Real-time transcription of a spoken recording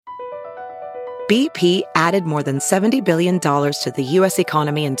BP added more than $70 billion to the U.S.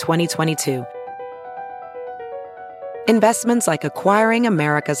 economy in 2022. Investments like acquiring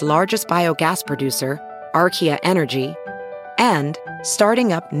America's largest biogas producer, Archaea Energy, and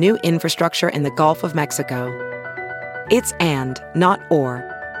starting up new infrastructure in the Gulf of Mexico. It's and, not or.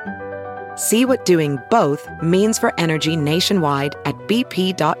 See what doing both means for energy nationwide at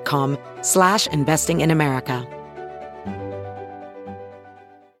bp.com/investing in America.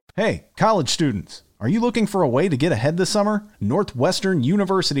 Hey, college students, are you looking for a way to get ahead this summer? Northwestern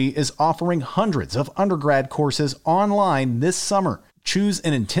University is offering hundreds of undergrad courses online this summer. Choose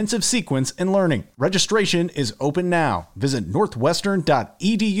an intensive sequence in learning. Registration is open now. Visit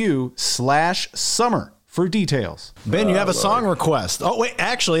northwestern.edu/summer for details. Ben, you have a song request. Oh, wait,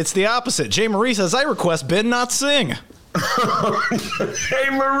 actually, it's the opposite. Jay Marie says, I request Ben not sing. Jay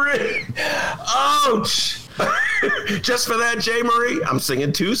Marie. Ouch. Just for that, Jay Marie, I'm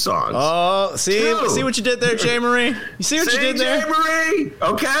singing 2 songs. Oh, see what you did there, Jay Marie? You see what you did there? Jay Marie,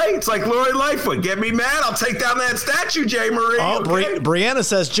 okay? It's like Lori Lightfoot. Get me mad, I'll take down that statue, Jay Marie. Oh, okay? Brianna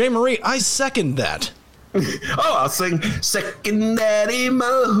says, Jay Marie, I second that. Oh, I'll sing second that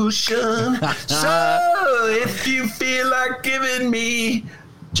emotion. So if you feel like giving me.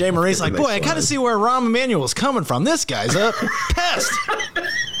 Jay Marie's like, boy, I kind of see where Rahm Emanuel's coming from. This guy's a pest.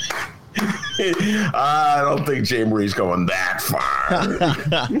 I don't think Jay Marie's going that far.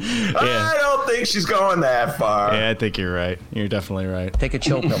 Yeah. I don't think she's going that far. Yeah, I think you're right. You're definitely right. Take a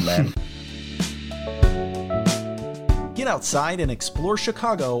chill pill, man. Get outside and explore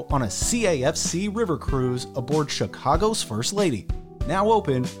Chicago on a CAFC river cruise aboard Chicago's First Lady. Now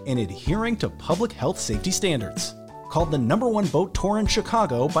open and adhering to public health safety standards. Called the #1 boat tour in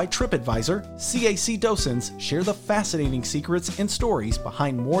Chicago by TripAdvisor, CAC docents share the fascinating secrets and stories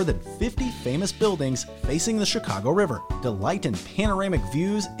behind more than 50 famous buildings facing the Chicago River. Delight in panoramic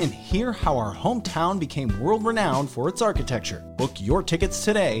views and hear how our hometown became world-renowned for its architecture. Book your tickets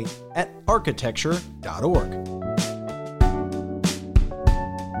today at architecture.org.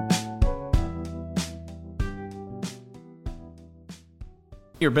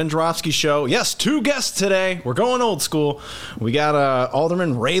 Your Ben Joravsky Show. Yes, 2 guests today. We're going old school. We got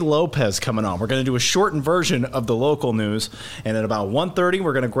Alderman Ray Lopez coming on. We're going to do a shortened version of the local news, and at about 1:30,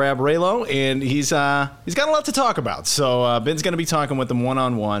 we're going to grab Raylo, and he's got a lot to talk about. So Ben's going to be talking with him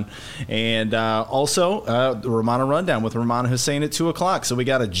one-on-one, and also the Rummana Rundown with Rummana Hussain at 2 o'clock. So we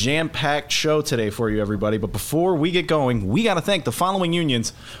got a jam-packed show today for you, everybody. But before we get going, we got to thank the following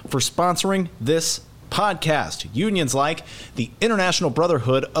unions for sponsoring this podcast. Unions like the International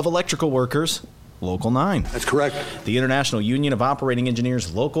Brotherhood of Electrical Workers, Local 9. That's correct. The International Union of Operating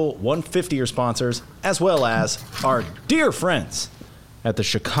Engineers, Local 150 are sponsors, as well as our dear friends at the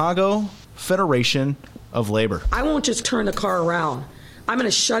Chicago Federation of Labor. I won't just turn the car around. I'm going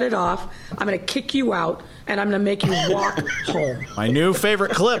to shut it off. I'm going to kick you out, and I'm going to make you walk home. My new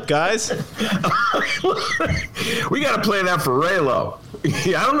favorite clip, guys. We got to play that for Raylo.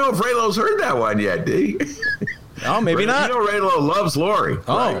 Yeah, I don't know if Raylo's heard that one yet, D. Oh, maybe not. You know Raylo loves Lori.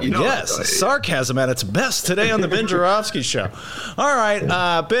 Oh, right? yes. Sarcasm at its best today on the Ben Joravsky Show. All right,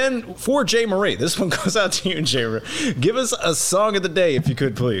 Ben, for Jay Marie. This one goes out to you, Jay Marie. Give us a song of the day, if you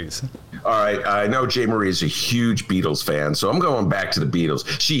could, please. All right, I know Jay Marie is a huge Beatles fan, so I'm going back to the Beatles.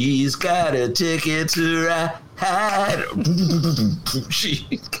 She's got a ticket to ride. I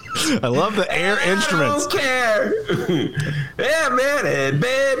love the air instruments. I don't care. Yeah, man, and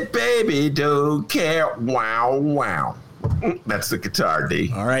baby don't care. Wow, wow. That's the guitar,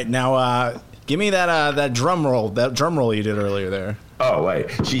 D. All right, now give me that drum roll you did earlier there. Oh, wait.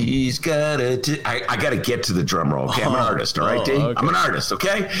 She's got I got to get to the drum roll. Okay, I'm an artist, all right, D? Okay. I'm an artist,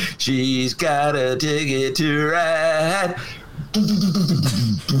 okay? She's got a ticket to ride.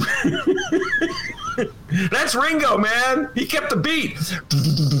 That's Ringo, man. He kept the beat.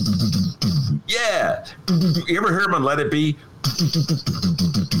 Yeah. You ever heard him on Let It Be?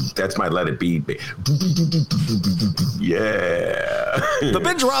 That's my Let It Be. Yeah. The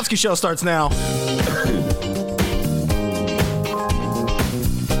Ben Joravsky Show starts now.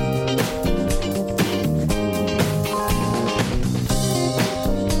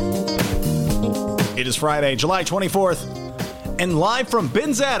 It is Friday, July 24th, and live from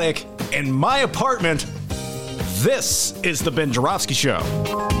Ben's attic in my apartment, this is the Ben Joravsky Show.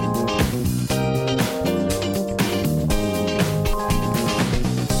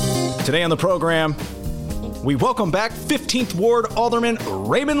 Today on the program, we welcome back 15th Ward Alderman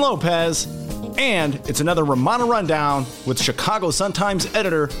Raymond Lopez, and it's another Rummana Rundown with Chicago Sun-Times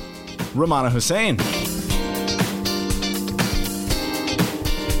Editor Rummana Hussain.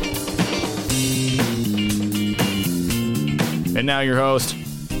 And now your host,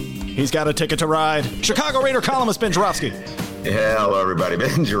 He's got a ticket to ride. Chicago Raider columnist Ben Joravsky. Hello, everybody.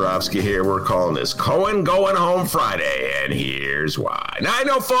 Ben Joravsky here. We're calling this Cohen Going Home Friday, and here's why. Now, I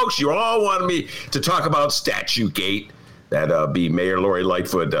know, folks, you all wanted me to talk about Statue Gate. That'd be Mayor Lori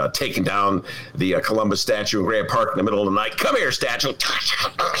Lightfoot taking down the Columbus statue in Grant Park in the middle of the night. Come here, statue.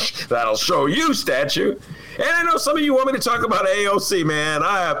 That'll show you, statue. And I know some of you want me to talk about AOC, man.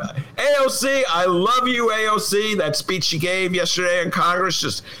 AOC, I love you, AOC. That speech she gave yesterday in Congress,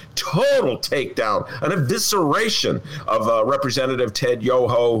 just total takedown, an evisceration of Representative Ted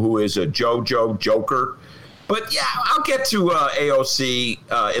Yoho, who is a JoJo joker. But yeah, I'll get to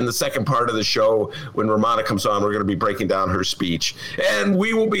AOC in the second part of the show. When Rummana comes on, we're going to be breaking down her speech. And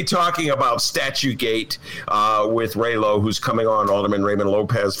we will be talking about Statue Gate with Ray Lowe, who's coming on, Alderman Raymond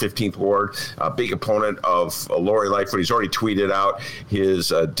Lopez, 15th Ward, a big opponent of Lori Lightfoot. He's already tweeted out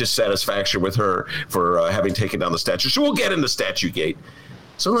his dissatisfaction with her for having taken down the statue. So we'll get into Statue Gate.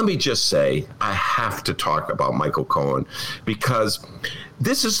 So let me just say, I have to talk about Michael Cohen because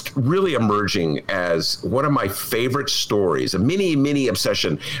this is really emerging as one of my favorite stories, a mini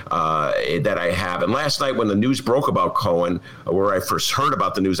obsession that I have. And last night when the news broke about Cohen, where I first heard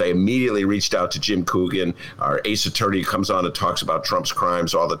about the news, I immediately reached out to Jim Coogan, our ace attorney who comes on and talks about Trump's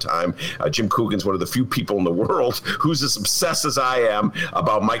crimes all the time. Jim Coogan's one of the few people in the world who's as obsessed as I am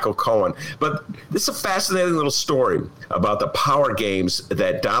about Michael Cohen. But this is a fascinating little story about the power games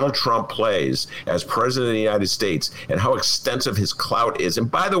that Donald Trump plays as president of the United States and how extensive his clout is. And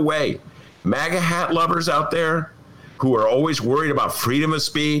by the way, MAGA hat lovers out there who are always worried about freedom of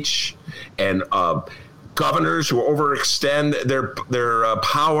speech and governors who overextend their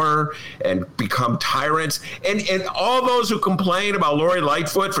power and become tyrants, and all those who complain about Lori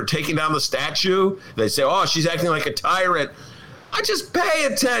Lightfoot for taking down the statue, they say, oh, she's acting like a tyrant. I just pay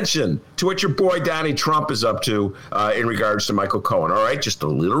attention to what your boy Donnie Trump is up to in regards to Michael Cohen. All right, just a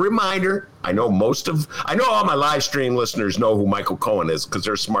little reminder. I know all my live stream listeners know who Michael Cohen is because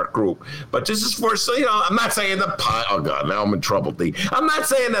they're a smart group. But this is for, I'm not saying oh God, now I'm in trouble. I'm not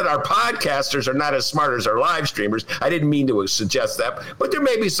saying that our podcasters are not as smart as our live streamers. I didn't mean to suggest that, but there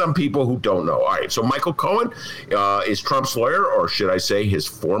may be some people who don't know. All right, so Michael Cohen is Trump's lawyer, or should I say his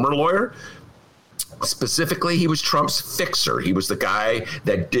former lawyer. Specifically, he was Trump's fixer. He was the guy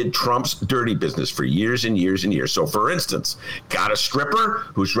that did Trump's dirty business for years and years and years. So, for instance, got a stripper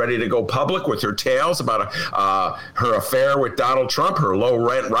who's ready to go public with her tales about her affair with Donald Trump, her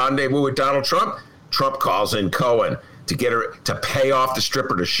low-rent rendezvous with Donald Trump. Trump calls in Cohen to get her to pay off the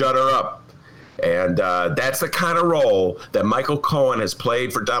stripper to shut her up. And that's the kind of role that Michael Cohen has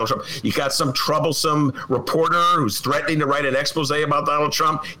played for Donald Trump. You got some troublesome reporter who's threatening to write an expose about Donald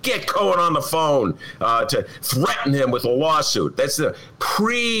Trump. Get Cohen on the phone to threaten him with a lawsuit. That's the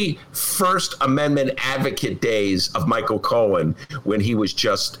pre-First Amendment advocate days of Michael Cohen when he was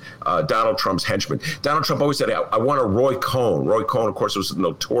just Donald Trump's henchman. Donald Trump always said, I want a Roy Cohn. Roy Cohn, of course, was a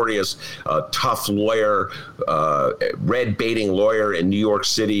notorious tough lawyer, red-baiting lawyer in New York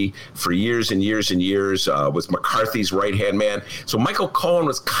City for years and years and years, was McCarthy's right-hand man. So Michael Cohen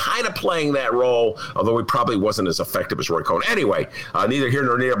was kind of playing that role, although he probably wasn't as effective as Roy Cohn. Anyway, neither here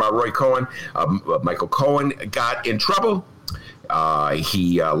nor there about Roy Cohen. Michael Cohen got in trouble.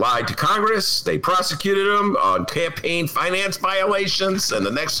 He lied to Congress. They prosecuted him on campaign finance violations. And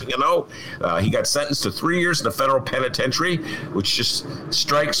the next thing you know, he got sentenced to 3 years in the federal penitentiary, which just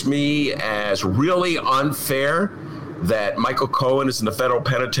strikes me as really unfair that Michael Cohen is in the federal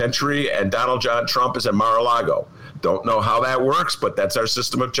penitentiary and Donald John Trump is in Mar-a-Lago. Don't know how that works, but that's our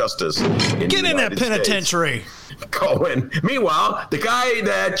system of justice. Get in that penitentiary. Cohen. Meanwhile, the guy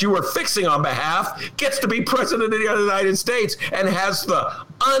that you were fixing on behalf gets to be president of the United States and has the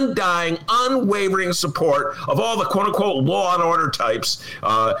undying, unwavering support of all the quote-unquote law and order types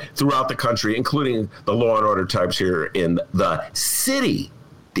throughout the country, including the law and order types here in the city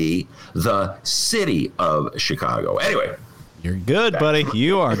of Chicago. Anyway. You're good, buddy.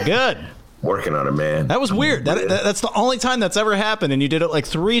 You are good. Working on it, man. That was weird. That's the only time that's ever happened, and you did it like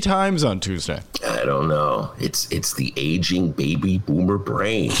 3 times on Tuesday. I don't know. It's the aging baby boomer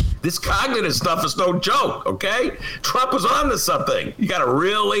brain. This cognitive stuff is no joke, okay? Trump was on to something. You got to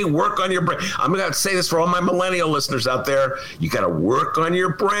really work on your brain. I'm going to say this for all my millennial listeners out there. You got to work on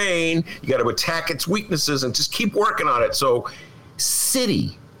your brain. You got to attack its weaknesses and just keep working on it. So,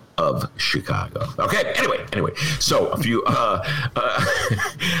 city of Chicago. Okay. Anyway. So a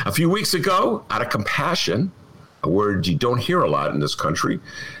few weeks ago, out of compassion, a word you don't hear a lot in this country,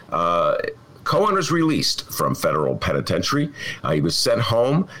 Cohen was released from federal penitentiary. He was sent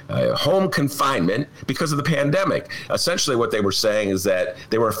home, home confinement because of the pandemic. Essentially, what they were saying is that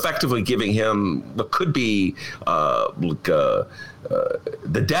they were effectively giving him what could be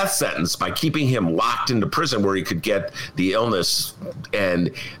the death sentence by keeping him locked into prison where he could get the illness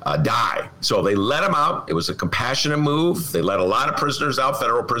and die. So they let him out. It was a compassionate move. They let a lot of prisoners out,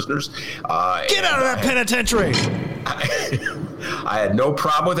 federal prisoners. Get out of that penitentiary. I had no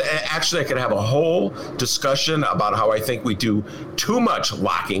problem with it. Actually, I could have a whole discussion about how I think we do too much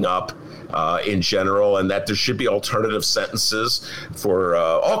locking up in general, and that there should be alternative sentences for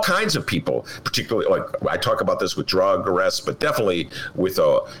all kinds of people, particularly, like I talk about this with drug arrests, but definitely with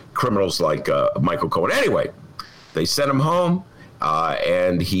criminals like Michael Cohen. Anyway, they sent him home,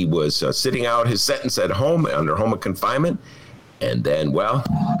 and he was sitting out his sentence at home under home confinement. And then, well,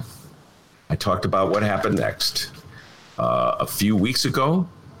 I talked about what happened next. A few weeks ago,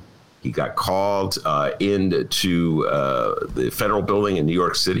 he got called into the federal building in New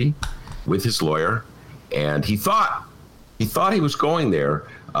York City with his lawyer, and he thought he was going there.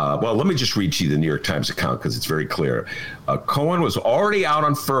 Well, let me just read to you the New York Times account because it's very clear. Cohen was already out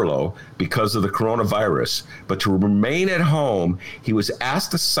on furlough because of the coronavirus, but to remain at home, he was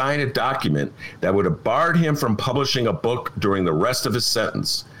asked to sign a document that would have barred him from publishing a book during the rest of his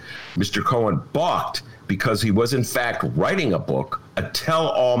sentence. Mr. Cohen balked because he was in fact writing a book, a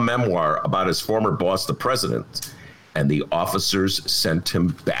tell-all memoir about his former boss, the president, and the officers sent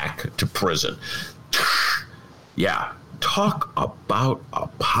him back to prison. Yeah, talk about a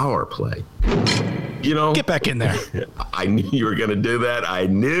power play. You know, get back in there. I knew you were going to do that. I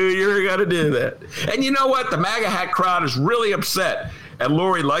knew you were going to do that. And you know what? The MAGA hat crowd is really upset at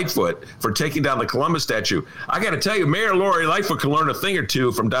Lori Lightfoot for taking down the Columbus statue. I got to tell you, Mayor Lori Lightfoot can learn a thing or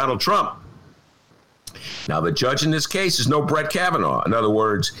two from Donald Trump. Now, the judge in this case is no Brett Kavanaugh. In other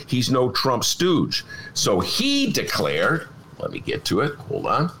words, he's no Trump stooge. So he declared, let me get to it, hold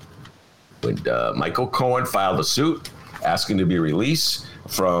on. When Michael Cohen filed a suit asking to be released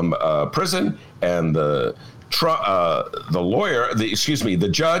from prison, and the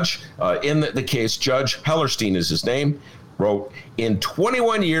judge in the case, Judge Hellerstein is his name, wrote, in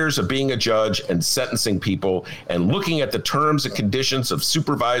 21 years of being a judge and sentencing people and looking at the terms and conditions of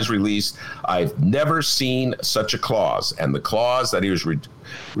supervised release, I've never seen such a clause. And the clause that he was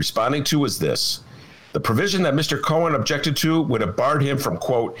responding to was this. The provision that Mr. Cohen objected to would have barred him from,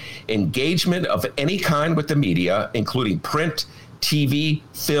 quote, engagement of any kind with the media, including print, TV,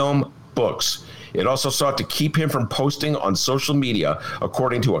 film, books. It also sought to keep him from posting on social media,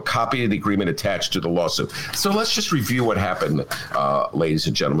 according to a copy of the agreement attached to the lawsuit. So let's just review what happened, ladies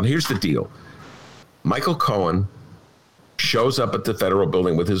and gentlemen. Here's the deal. Michael Cohen shows up at the federal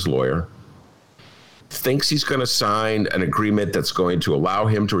building with his lawyer, thinks he's going to sign an agreement that's going to allow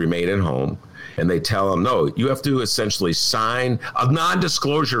him to remain at home. And they tell him, no, you have to essentially sign a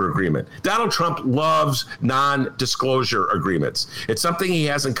non-disclosure agreement. Donald Trump loves non-disclosure agreements. It's something he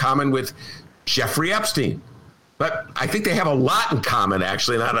has in common with Jeffrey Epstein. But I think they have a lot in common,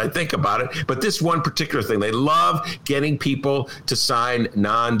 actually, now that I think about it. But this one particular thing, they love getting people to sign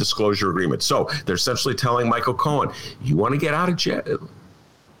non-disclosure agreements. So they're essentially telling Michael Cohen, you want to get out of jail?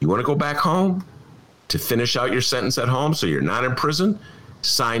 You want to go back home to finish out your sentence at home so you're not in prison?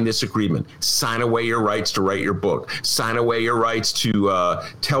 Sign this agreement. Sign away your rights to write your book. Sign away your rights to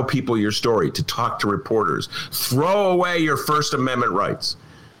tell people your story, to talk to reporters. Throw away your First Amendment rights.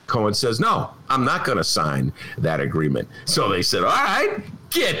 Cohen says, no, I'm not going to sign that agreement. So they said, all right,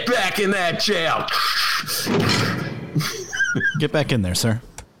 get back in that jail. Get back in there, sir.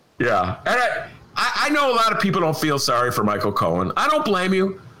 Yeah. And I know a lot of people don't feel sorry for Michael Cohen. I don't blame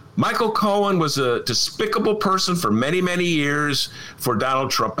you. Michael Cohen was a despicable person for many, many years for Donald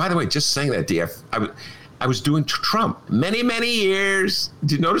Trump. By the way, just saying that, D, I was doing Trump many, many years.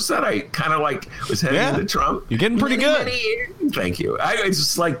 Did you notice that? I kind of like was heading into Trump. You're getting pretty good. Many years. Thank you. It's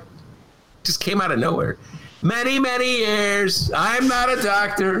just like, just came out of nowhere. Many, many years. I'm not a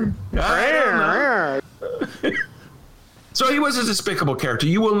doctor. I don't know. So he was a despicable character.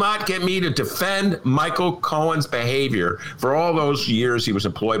 You will not get me to defend Michael Cohen's behavior for all those years he was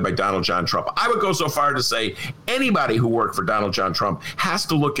employed by Donald John Trump. I would go so far to say anybody who worked for Donald John Trump has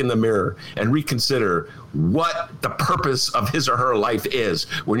to look in the mirror and reconsider what the purpose of his or her life is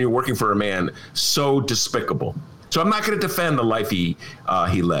when you're working for a man so despicable. So I'm not going to defend the life he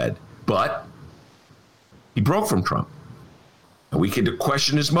led, but he broke from Trump. And we could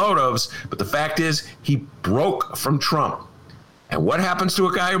question his motives, but the fact is he broke from Trump. And what happens to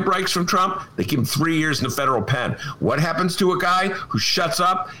a guy who breaks from Trump? They give him 3 years in the federal pen. What happens to a guy who shuts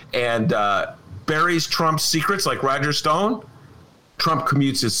up and buries Trump's secrets like Roger Stone? Trump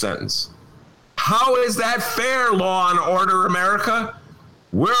commutes his sentence. How is that fair, Law and Order America?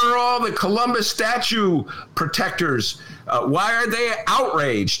 Where are all the Columbus statue protectors? Why are they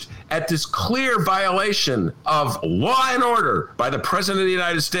outraged at this clear violation of law and order by the President of the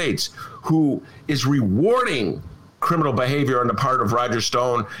United States, who is rewarding criminal behavior on the part of Roger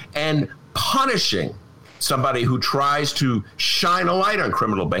Stone and punishing somebody who tries to shine a light on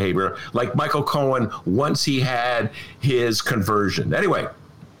criminal behavior, like Michael Cohen once he had his conversion? Anyway,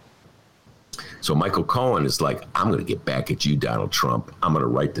 so Michael Cohen is like, I'm going to get back at you, Donald Trump. I'm going to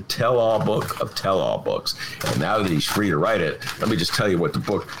write the tell-all book of tell-all books. And now that he's free to write it, let me just tell you what the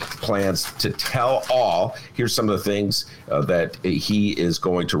book plans to tell all. Here's some of the things that he is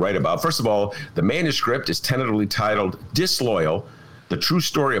going to write about. First of all, the manuscript is tentatively titled Disloyal: The True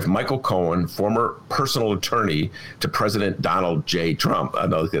Story of Michael Cohen, Former Personal Attorney to President Donald J. Trump.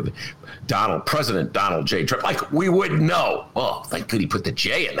 President Donald J. Trump. Like, we wouldn't know. Oh, thank God he put the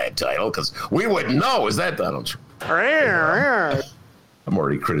J in that title, because we wouldn't know. Is that Donald Trump? I'm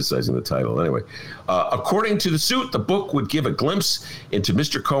already criticizing the title. Anyway, according to the suit, the book would give a glimpse into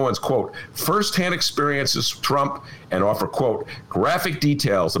Mr. Cohen's, quote, firsthand experiences with Trump and offer, quote, graphic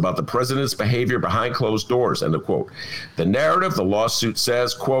details about the president's behavior behind closed doors, end of quote. The narrative, the lawsuit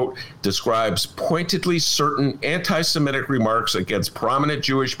says, quote, describes pointedly certain anti-Semitic remarks against prominent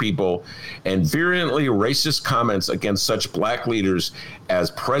Jewish people and virulently racist comments against such black leaders as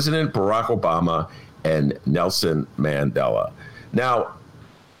President Barack Obama and Nelson Mandela. Now,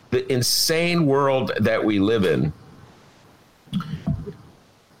 the insane world that we live in,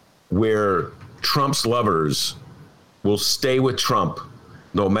 where Trump's lovers will stay with Trump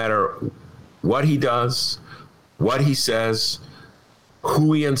no matter what he does, what he says,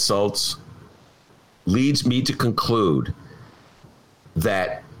 who he insults, leads me to conclude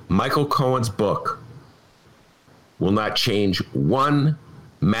that Michael Cohen's book will not change one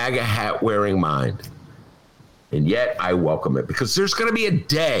MAGA hat wearing mind. And yet I welcome it, because there's going to be a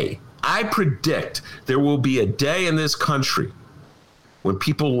day, I predict there will be a day in this country when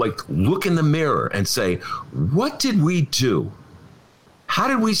people look in the mirror and say, what did we do? How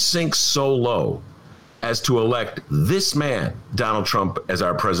did we sink so low as to elect this man, Donald Trump, as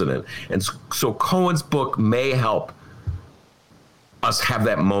our president? And so Cohen's book may help us have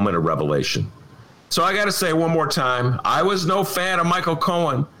that moment of revelation. So I got to say one more time, I was no fan of Michael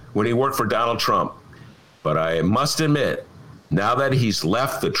Cohen when he worked for Donald Trump. But I must admit, now that he's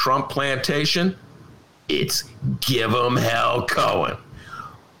left the Trump plantation, it's give 'em hell, Cohen.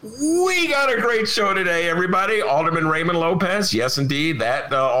 We got a great show today, everybody. Alderman Raymond Lopez. Yes, indeed.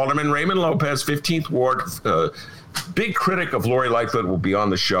 That Alderman Raymond Lopez, 15th Ward, big critic of Lori Lightfoot, will be on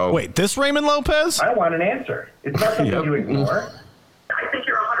the show. Wait, this Raymond Lopez? I want an answer. It's not something you ignore. I think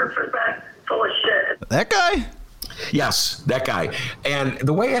you're 100% full of shit. That guy? Yes, that guy. And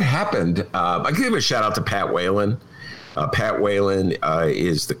the way it happened, I give a shout out to Pat Whalen. Pat Whalen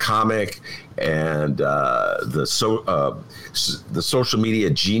is the comic and the social media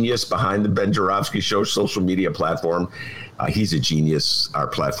genius behind the Ben Joravsky Show social media platform. He's a genius. Our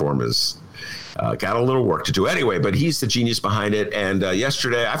platform is got a little work to do anyway, but he's the genius behind it. And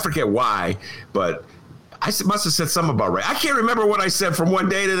yesterday, I forget why, but I must have said something about Ray. I can't remember what I said from one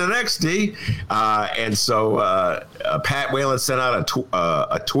day to the next, D. And so Pat Whalen sent out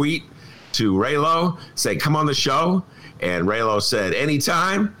a tweet to Raylo saying, come on the show. And Raylo said,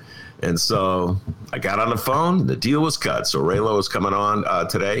 anytime. And so I got on the phone. The deal was cut. So Raylo is coming on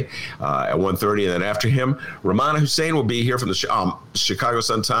today at 1:30. And then after him, Rummana Hussain will be here from the Chicago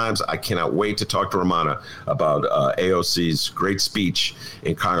Sun-Times. I cannot wait to talk to Rummana about AOC's great speech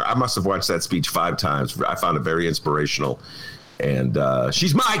in Congress. I must have watched that speech 5 times. I found it very inspirational. And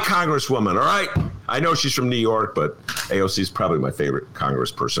she's my congresswoman, all right? I know she's from New York, but AOC is probably my favorite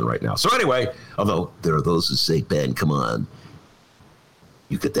congressperson right now. So anyway, although there are those who say, Ben, come on.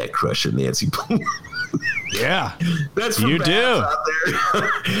 You get that crush on Nancy Pelosi. Yeah, that's from you Babs do. Out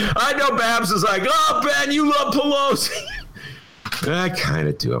there. I know Babs is like, oh, Ben, you love Pelosi. I kind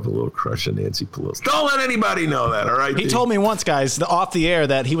of do have a little crush on Nancy Pelosi. Don't let anybody know that, all right? He told me once, guys, off the air,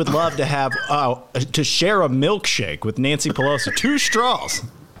 that he would love to have to share a milkshake with Nancy Pelosi. 2 straws. I'm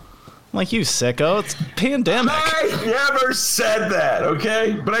like, you sicko, it's pandemic. I never said that,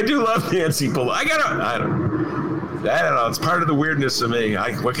 okay? But I do love Nancy Pelosi. I don't know. It's part of the weirdness of me.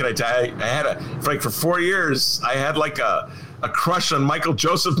 What can I tell you? I had for 4 years, I had a crush on Michael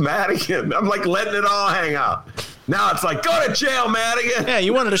Joseph Madigan. I'm letting it all hang out. Now it's go to jail, Madigan. Yeah,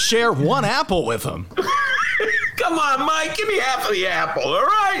 you wanted to share 1 apple with him. Come on, Mike, give me half of the apple, all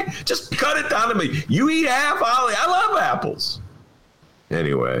right? Just cut it down to me. You eat half, I love apples.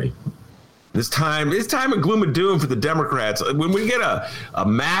 Anyway, This time of gloom and doom for the Democrats. When we get a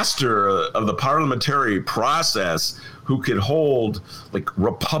master of the parliamentary process who can hold like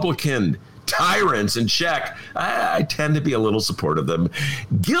Republican tyrants in check, I tend to be a little supportive of them.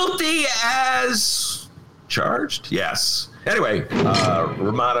 Guilty as charged? Yes. Anyway,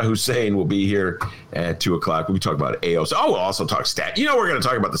 Rummana Hussain will be here at 2 o'clock. We'll be talking about AOC. Oh, we'll also talk we're going to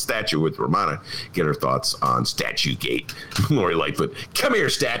talk about the statue with Rummana. Get her thoughts on Statue Gate. Lori Lightfoot, come here,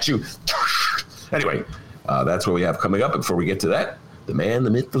 statue. Anyway, that's what we have coming up. Before we get to that, the man,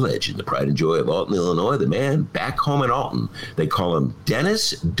 the myth, the legend, the pride and joy of Alton, Illinois, the man back home in Alton. They call him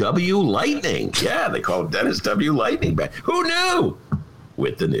Dennis W. Lightning. Yeah, they call him Dennis W. Lightning. Back. Who knew?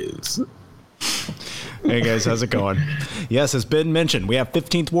 With the news. Hey guys, how's it going? Yes, as been mentioned, we have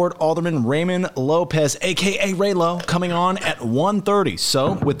 15th Ward Alderman Raymond Lopez, a.k.a. Raylo, coming on at 1:30.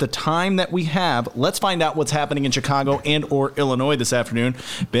 So with the time that we have, let's find out what's happening in Chicago and or Illinois this afternoon.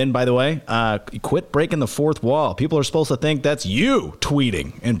 Ben, by the way, quit breaking the fourth wall. People are supposed to think that's you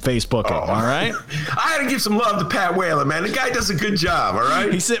tweeting and Facebooking, all right? I had to give some love to Pat Whalen, man. The guy does a good job, all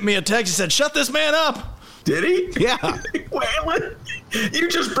right? He sent me a text. He said, shut this man up. Did he? Yeah. Whalen, you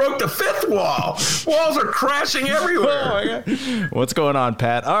just broke the fifth wall. Walls are crashing everywhere. Oh, my God. What's going on,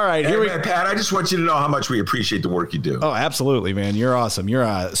 Pat? All right. Pat, I just want you to know how much we appreciate the work you do. Oh, absolutely, man. You're awesome. You're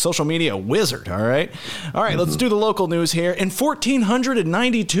a social media wizard, all right? All right, let's do the local news here. In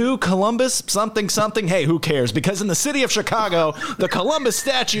 1492, Columbus something. Hey, who cares? Because in the city of Chicago, the Columbus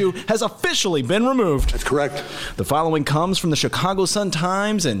statue has officially been removed. That's correct. The following comes from the Chicago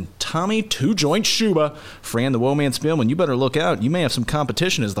Sun-Times and Tommy Two-Joint Schuba. Fran the Woman Spielman, you better look out. You may have some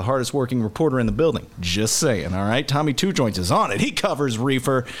competition as the hardest working reporter in the building. Just saying, all right? Tommy Two Joints is on it. He covers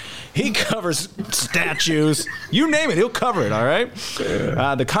reefer. He covers statues. You name it, he'll cover it, all right?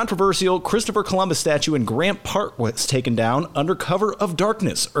 The controversial Christopher Columbus statue in Grant Park was taken down under cover of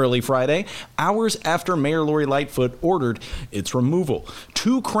darkness early Friday, hours after Mayor Lori Lightfoot ordered its removal.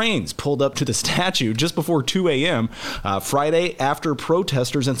 2 cranes pulled up to the statue just before 2 a.m. Friday after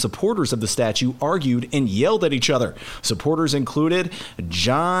protesters and supporters of the statue argued and yelled at each other. Supporters included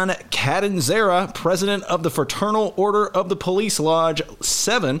John Catanzara, president of the Fraternal Order of the Police Lodge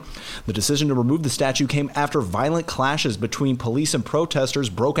 7. The decision to remove the statue came after violent clashes between police and protesters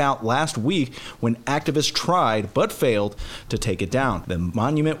broke out last week when activists tried but failed to take it down. The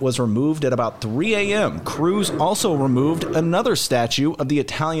monument was removed at about 3 a.m. Crews also removed another statue of the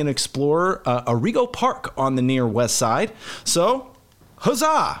Italian explorer Arrigo Park on the near west side. So,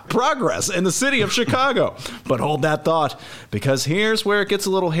 huzzah! Progress in the city of Chicago. But hold that thought, because here's where it gets a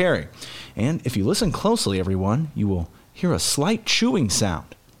little hairy. And if you listen closely, everyone, you will hear a slight chewing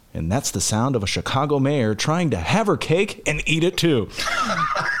sound. And that's the sound of a Chicago mayor trying to have her cake and eat it too.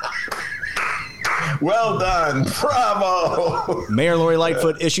 Well done. Bravo. Mayor Lori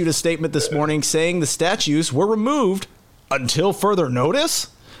Lightfoot issued a statement this morning saying the statues were removed until further notice.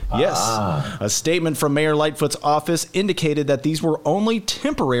 Yes, a statement from Mayor Lightfoot's office indicated that these were only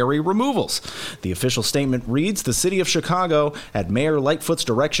temporary removals. The official statement reads, the city of Chicago, at Mayor Lightfoot's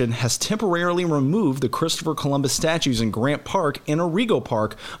direction, has temporarily removed the Christopher Columbus statues in Grant Park and Arrigo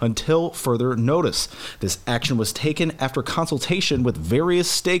Park until further notice. This action was taken after consultation with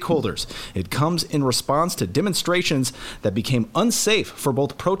various stakeholders. It comes in response to demonstrations that became unsafe for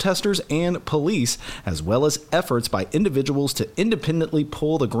both protesters and police, as well as efforts by individuals to independently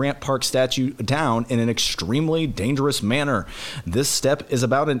pull the Grant Park statue down in an extremely dangerous manner. This step is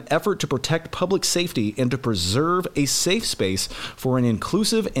about an effort to protect public safety and to preserve a safe space for an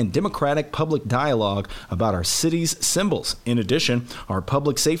inclusive and democratic public dialogue about our city's symbols. In addition, our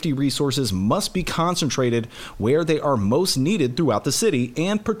public safety resources must be concentrated where they are most needed throughout the city,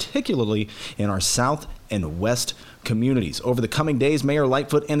 and particularly in our south and west communities. Over the coming days, Mayor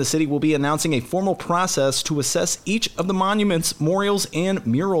Lightfoot and the city will be announcing a formal process to assess each of the monuments, memorials, and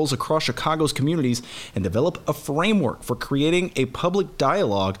murals across Chicago's communities and develop a framework for creating a public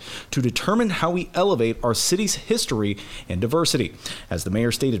dialogue to determine how we elevate our city's history and diversity. As the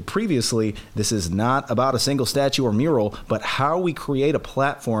mayor stated previously, this is not about a single statue or mural, but how we create a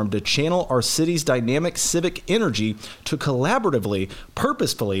platform to channel our city's dynamic civic energy to collaboratively,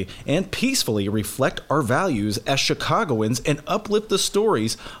 purposefully, and peacefully reflect our values as Chicagoans and uplift the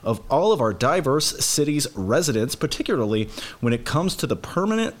stories of all of our diverse city's residents, particularly when it comes to the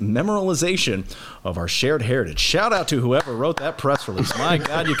permanent memorialization of our shared heritage. Shout out to whoever wrote that press release. My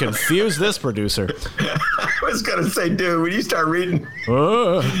God, you confused this producer. I was going to say, dude, when you start reading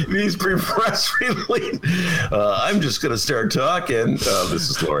these press releases, I'm just going to start talking. This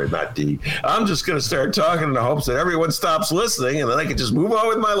is Lori, not D. I'm just going to start talking in the hopes that everyone stops listening and then I can just move on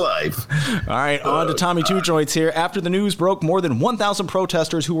with my life. All right, on to Tommy Two Joints here. after the news broke, more than 1,000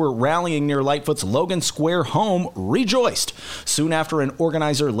 protesters who were rallying near Lightfoot's Logan Square home rejoiced. Soon after, an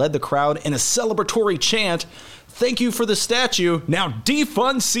organizer led the crowd in a celebratory chant. "Thank you for the statue. Now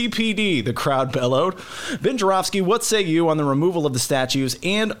defund CPD," the crowd bellowed. Ben Joravsky, what say you on the removal of the statues?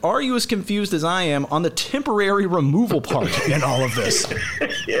 And are you as confused as I am on the temporary removal part in all of this?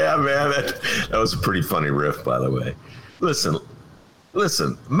 Yeah, man, that was a pretty funny riff, by the way.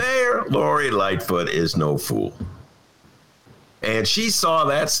 Listen, Mayor Lori Lightfoot is no fool. And she saw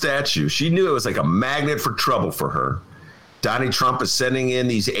that statue. She knew it was like a magnet for trouble for her. Donald Trump is sending in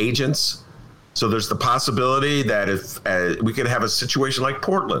these agents. So there's the possibility that if we could have a situation like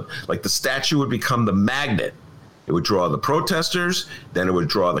Portland, like the statue would become the magnet. It would draw the protesters, then it would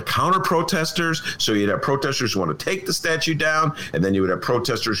draw the counter protesters. So you'd have protesters who want to take the statue down, and then you would have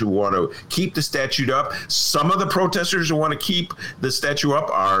protesters who want to keep the statue up. Some of the protesters who want to keep the statue up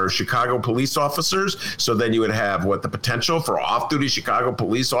are Chicago police officers. So then you would have the potential for off-duty Chicago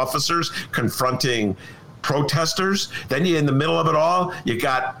police officers confronting protesters. Then in the middle of it all, you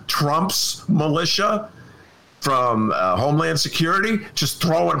got Trump's militia from Homeland Security just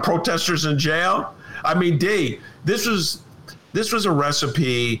throwing protesters in jail. I mean, this was a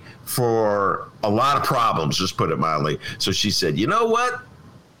recipe for a lot of problems, just put it mildly. So she said, you know what?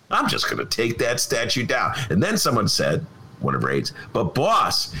 I'm just going to take that statue down. And then someone said, one of her aides, but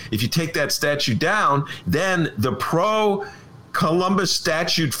boss, if you take that statue down, then the pro-Columbus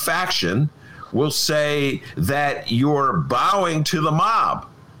statute faction will say that you're bowing to the mob.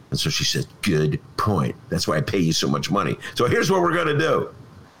 And so she said, good point. That's why I pay you so much money. So here's what we're going to do.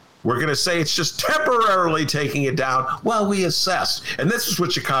 We're going to say it's just temporarily taking it down while we assess. And this is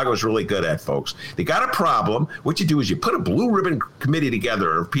what Chicago is really good at, folks. They got a problem. What you do is you put a blue ribbon committee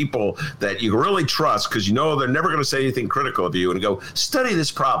together of people that you really trust because you know they're never going to say anything critical of you and go, study this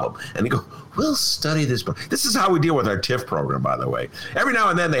problem. And they go, we'll study this. This is how we deal with our TIF program, by the way. Every now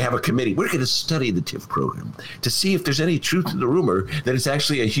and then they have a committee. We're going to study the TIF program to see if there's any truth to the rumor that it's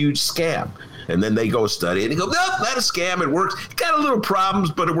actually a huge scam. And then they go study and they go, no, not a scam. It works. Got a little problems,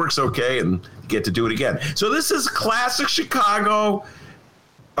 but it works okay. And get to do it again. So this is classic Chicago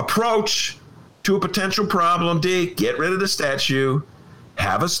approach to a potential problem. Get rid of the statue,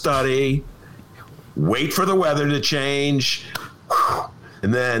 have a study, wait for the weather to change,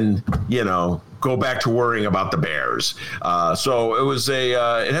 and then, go back to worrying about the Bears. So it was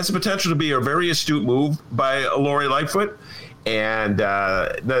it has the potential to be a very astute move by Lori Lightfoot. And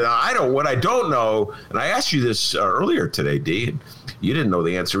what I don't know, and I asked you this earlier today, Dee, and you didn't know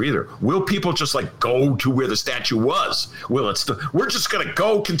the answer either. Will people just go to where the statue was? We're just going to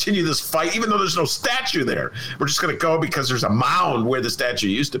go continue this fight, even though there's no statue there. We're just going to go because there's a mound where the statue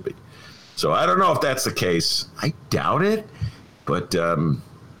used to be. So I don't know if that's the case. I doubt it, but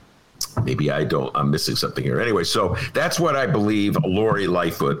maybe I'm missing something here. Anyway, so that's what I believe Lori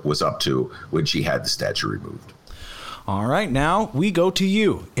Lightfoot was up to when she had the statue removed. All right, now we go to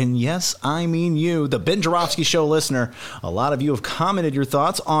you. And yes, I mean you, the Ben Joravsky Show listener. A lot of you have commented your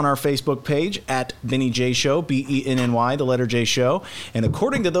thoughts on our Facebook page at Benny J Show, BENNY, the letter J Show. And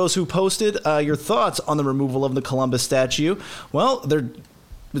according to those who posted your thoughts on the removal of the Columbus statue, well,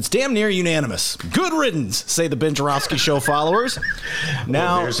 it's damn near unanimous. Good riddance, say the Ben Joravsky Show followers.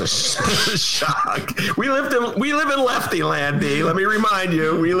 Now, there's a shock. We live in Lefty Land, D. Let me remind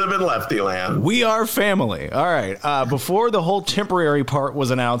you, we live in Lefty Land. We are family. All right. Before the whole temporary part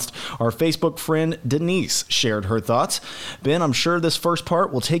was announced, our Facebook friend Denise shared her thoughts. Ben, I'm sure this first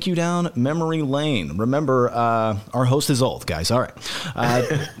part will take you down memory lane. Remember, our host is old, guys. All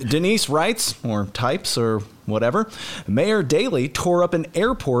right. Denise writes, or types, or whatever. Mayor Daley tore up an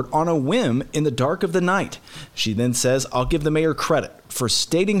airport on a whim in the dark of the night. She then says, I'll give the mayor credit for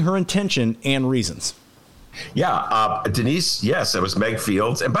stating her intention and reasons. Yeah, Denise, yes, that was Meg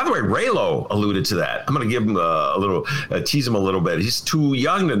Fields. And by the way, Raylo alluded to that. I'm going to give him tease him a little bit. He's too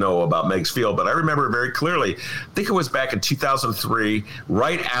young to know about Meg's Field, but I remember it very clearly. I think it was back in 2003,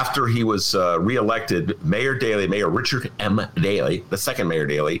 right after he was reelected, Mayor Richard M. Daley, the second Mayor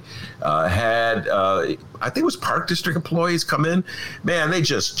Daley, had, I think it was Park District employees come in. Man, they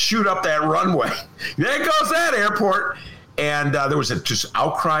just shoot up that runway. There goes that airport. And there was just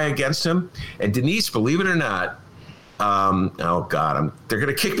outcry against him. And Denise, believe it or not, they're going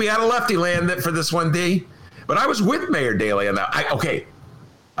to kick me out of Lefty Land for this one, D. But I was with Mayor Daley on that.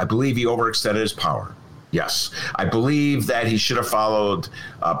 I believe he overextended his power. Yes. I believe that he should have followed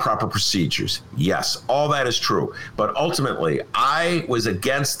proper procedures. Yes, all that is true. But ultimately, I was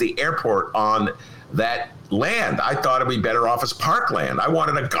against the airport on that land. I thought it'd be better off as parkland. I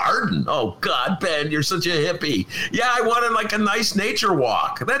wanted a garden. Oh God, Ben, you're such a hippie. Yeah, I wanted like a nice nature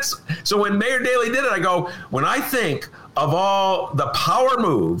walk. So when Mayor Daley did it, I go, when I think of all the power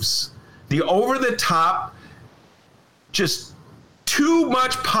moves, the over the top, just too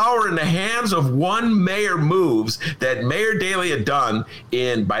much power in the hands of one mayor moves that Mayor Daley had done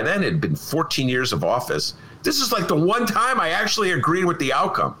by then it had been 14 years of office. This is like the one time I actually agreed with the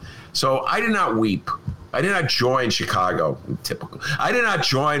outcome. So I did not weep. I did not join Chicago. Typical. I did not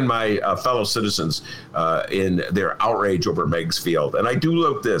join my fellow citizens in their outrage over Meigs Field. And I do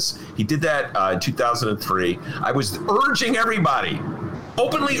love this. He did that in 2003. I was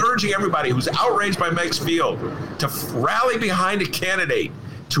openly urging everybody who's outraged by Meigs Field to rally behind a candidate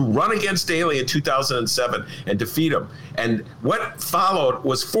to run against Daley in 2007 and defeat him. And what followed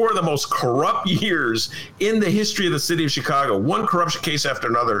was 4 of the most corrupt years in the history of the city of Chicago. One corruption case after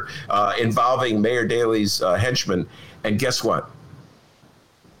another involving Mayor Daley's henchmen. And guess what?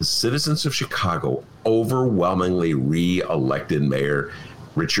 The citizens of Chicago overwhelmingly re-elected Mayor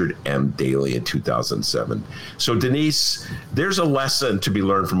Richard M. Daley in 2007. So, Denise, there's a lesson to be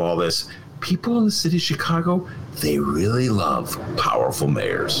learned from all this. People in the city of Chicago, they really love powerful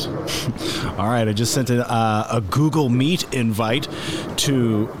mayors. All right, I just sent a Google Meet invite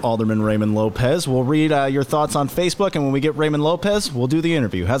to Alderman Raymond Lopez. We'll read your thoughts on Facebook, and when we get Raymond Lopez, we'll do the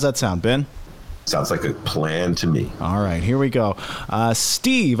interview. How's that sound, Ben? Sounds like a plan to me. All right, here we go.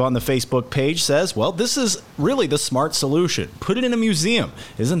 Steve on the Facebook page says, well, this is really the smart solution. Put it in a museum.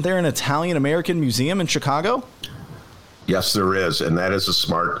 Isn't there an Italian-American museum in Chicago? Yes, there is, and that is a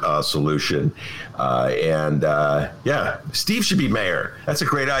smart solution. Steve should be mayor. That's a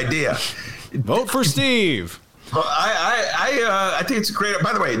great idea. Vote for Steve. Well, I think it's a great.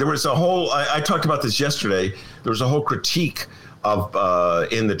 By the way, there was a whole. I talked about this yesterday. There was a whole critique of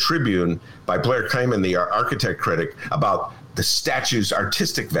in the Tribune by Blair Kamen, the architect critic, about the statue's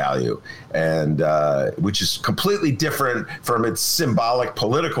artistic value, and which is completely different from its symbolic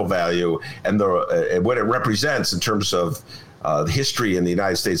political value and what it represents in terms of the history in the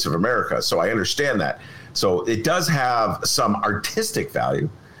United States of America. So I understand that. So it does have some artistic value.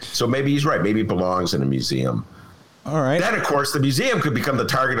 So maybe he's right. Maybe it belongs in a museum. All right. Then, of course, the museum could become the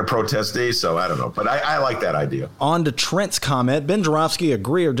target of protestees, so I don't know. But I like that idea. On to Trent's comment. Ben Jarofsky,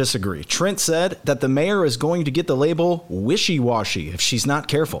 agree or disagree? Trent said that the mayor is going to get the label wishy-washy if she's not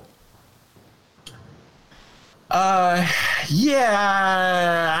careful. I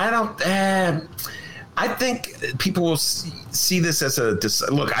don't... I think people will see this as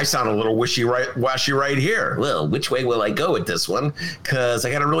look, I sound a little wishy-washy right here. Well, which way will I go with this one? Because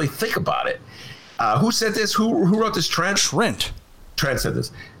I got to really think about it. Who said this? Who wrote this? Trent? Trent said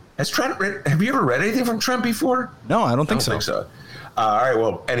this. Have you ever read anything from Trent before? No, I don't think so. All right.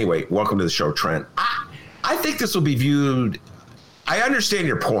 Well, anyway, welcome to the show, Trent. I think this will be viewed. I understand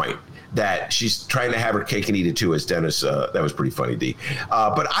your point that she's trying to have her cake and eat it too, as Dennis. That was pretty funny, D.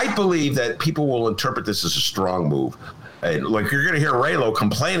 But I believe that people will interpret this as a strong move. And like you're going to hear Raylo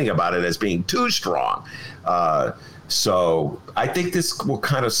complaining about it as being too strong. So I think this will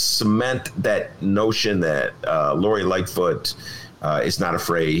kind of cement that notion that Lori Lightfoot is not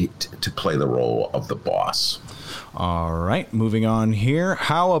afraid to play the role of the boss. All right, moving on here.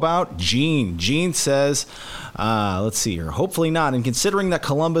 How about Gene? Gene says, let's see here. Hopefully not. And considering that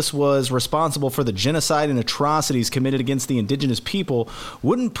Columbus was responsible for the genocide and atrocities committed against the indigenous people,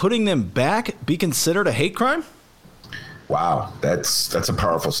 wouldn't putting them back be considered a hate crime? Wow, that's a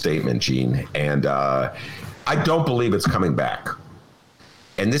powerful statement, Gene. And I don't believe it's coming back.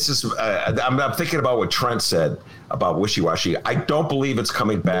 And this is, I'm thinking about what Trent said about wishy-washy. I don't believe it's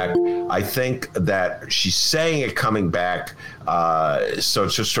coming back. I think that she's saying it coming back. So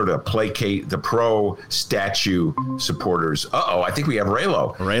it's just sort of placate the pro-statue supporters. I think we have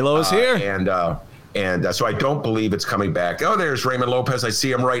Raylo. Raylo is here. And so I don't believe it's coming back. Oh, there's Raymond Lopez. I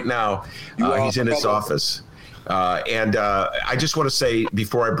see him right now. He's in his office. I just want to say,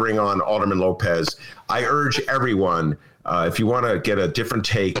 before I bring on Alderman Lopez, I urge everyone, if you want to get a different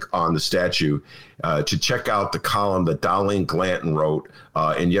take on the statue, to check out the column that Darlene Glanton wrote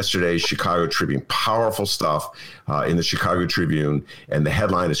in yesterday's Chicago Tribune. Powerful stuff in the Chicago Tribune. And the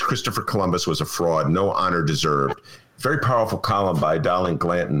headline is "Christopher Columbus was a fraud, no honor deserved." Very powerful column by Darlene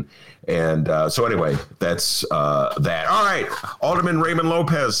Glanton. And so anyway, that's that. All right, Alderman Raymond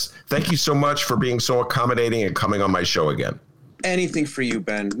Lopez, thank you so much for being so accommodating and coming on my show again. Anything for you,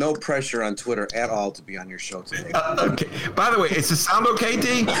 Ben. No pressure on Twitter at all to be on your show today. Okay. By the way, is the sound okay,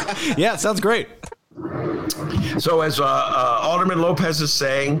 D? Yeah, it sounds great. So as Alderman Lopez is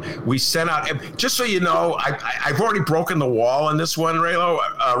saying, we sent out, just so you know, I've already broken the wall on this one,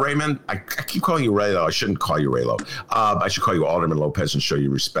 Raymond. I keep calling you Raylo. I shouldn't call you Raylo. I should call you Alderman Lopez and show you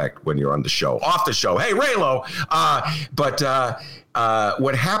respect when you're on the show. Off the show, hey, Raylo.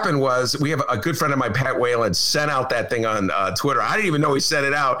 What happened was we have a good friend of mine, Pat Whalen, sent out that thing on Twitter. I didn't even know he sent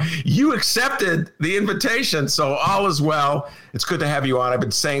it out. You accepted the invitation, so all is well. It's good to have you on. I've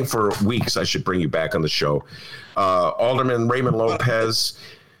been saying for weeks I should bring you back on the show. Alderman Raymond Lopez,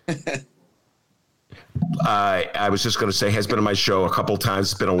 I was just going to say, has been on my show a couple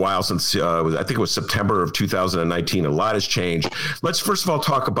times. It's been a while since, I think it was September of 2019. A lot has changed. Let's first of all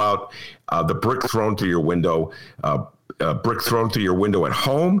talk about the brick thrown through your window. A brick thrown through your window at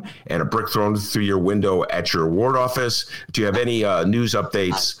home and a brick thrown through your window at your ward office. Do you have any news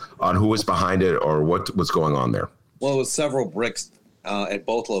updates on who was behind it or what was going on there? Well, it was several bricks at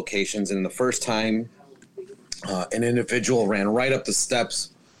both locations. And the first time, an individual ran right up the steps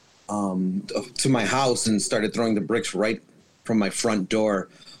to my house and started throwing the bricks right from my front door.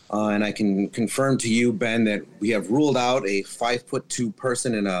 And I can confirm to you, Ben, that we have ruled out a 5'2"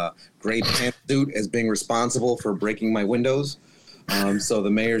 person in a gray pantsuit as being responsible for breaking my windows. So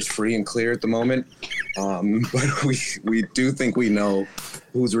the mayor's free and clear at the moment. But we do think we know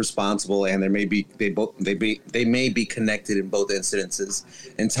who's responsible, and they may be connected in both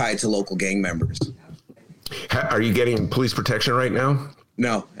incidences and tied to local gang members. Are you getting police protection right now?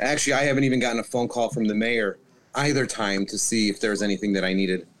 No, actually, I haven't even gotten a phone call from the mayor either time to see if there's anything that I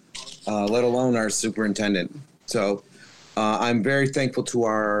needed, let alone our superintendent. So I'm very thankful to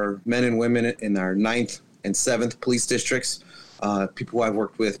our men and women in our 9th and 7th police districts, people who I've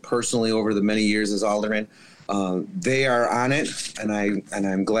worked with personally over the many years as alderman. They are on it, and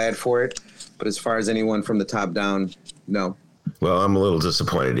I'm glad for it. But as far as anyone from the top down, no. Well, I'm a little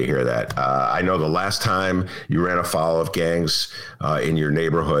disappointed to hear that. I know the last time you ran afoul of gangs in your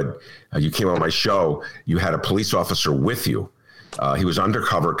neighborhood, you came on my show, you had a police officer with you. He was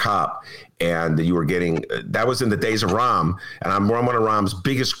undercover cop, and you were getting, that was in the days of Rahm, and I'm one of Rahm's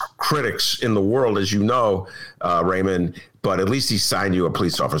biggest critics in the world, as you know, Raymond, but at least he signed you a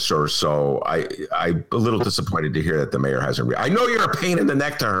police officer, so I'm a little disappointed to hear that the mayor hasn't. I know you're a pain in the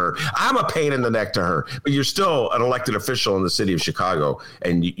neck to her. I'm a pain in the neck to her, but you're still an elected official in the city of Chicago,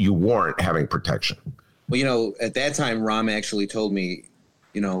 and you warrant having protection. Well, at that time, Rahm actually told me,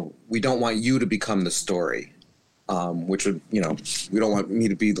 we don't want you to become the story. Which would, we don't want me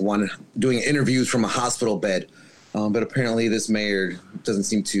to be the one doing interviews from a hospital bed. But apparently this mayor doesn't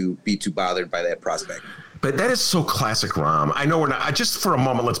seem to be too bothered by that prospect. But that is so classic Rahm. I know we're not, just for a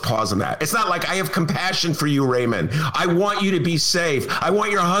moment, let's pause on that. It's not like I have compassion for you, Raymond. I want you to be safe. I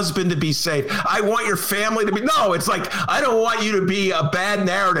want your husband to be safe. I want your family to be, no, it's like, I don't want you to be a bad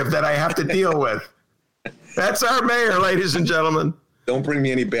narrative that I have to deal with. That's our mayor, ladies and gentlemen. Don't bring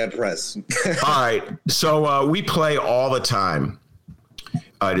me any bad press. All right. So we play all the time.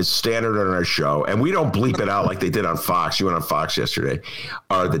 It is standard on our show, and we don't bleep it out like they did on Fox. You went on Fox yesterday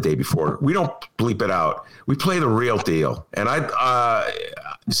or the day before. We don't bleep it out. We play the real deal. And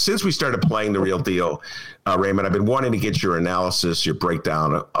since we started playing the real deal, Raymond, I've been wanting to get your analysis, your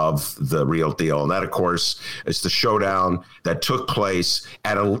breakdown of the real deal. And that, of course, is the showdown that took place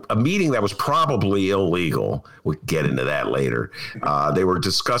at a meeting that was probably illegal. We'll get into that later. They were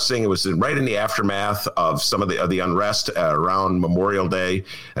discussing, it was right in the aftermath of some of the unrest around Memorial Day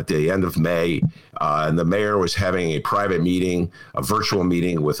at the end of May. And the mayor was having a private meeting, a virtual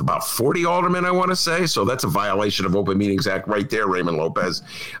meeting with about 40 aldermen, I want to say. So that's a violation of Open Meetings Act right there, Raymond Lopez.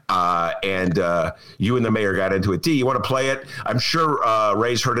 And you and the mayor got into it. D, you want to play it? I'm sure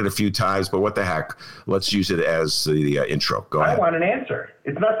Ray's heard it a few times, but what the heck? Let's use it as the intro. Go ahead. I want an answer.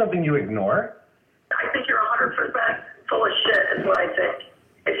 It's not something you ignore. I think you're 100% full of shit is what I think.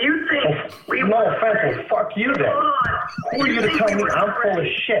 If you think no offense, well, fuck you then. Hold on. Who are you to tell me I'm full of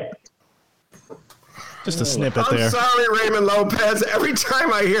shit? Just a snippet I'm there. sorry, Raymond Lopez. Every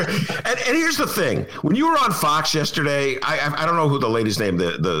time I hear, and here's the thing: when you were on Fox yesterday, I don't know who the lady's name,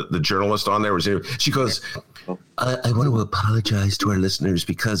 the journalist on there was. She goes, I want to apologize to our listeners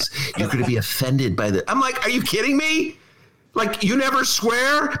because you're going to be offended by the. I'm like, are you kidding me? Like, you never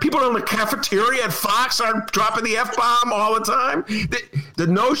swear? People in the cafeteria at Fox are dropping the F-bomb all the time? The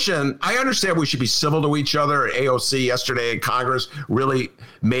notion, I understand we should be civil to each other. AOC yesterday in Congress really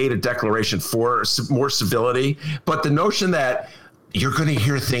made a declaration for more civility. But the notion that you're going to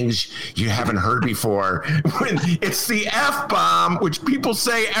hear things you haven't heard before, when it's the F-bomb, which people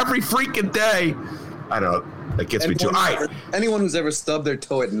say every freaking day, I don't know. That gets me too. All right. Anyone who's ever stubbed their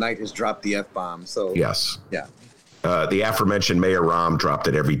toe at night has dropped the F-bomb. So yes. Yeah. The aforementioned Mayor Rahm dropped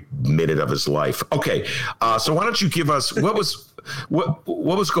it every minute of his life. Okay, so why don't you give us what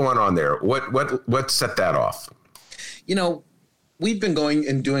was going on there? What set that off? You know, we've been going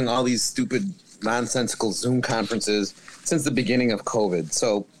and doing all these stupid, nonsensical Zoom conferences since the beginning of COVID.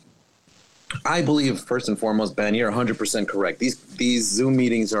 So I believe, first and foremost, Ben, you're 100% correct. These Zoom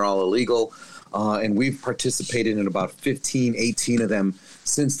meetings are all illegal, and we've participated in about 18 of them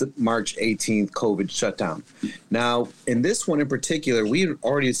since the March 18th COVID shutdown. Now, in this one in particular, we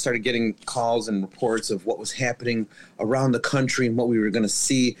already started getting calls and reports of what was happening around the country and what we were going to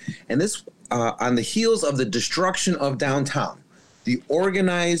see. And this, on the heels of the destruction of downtown, the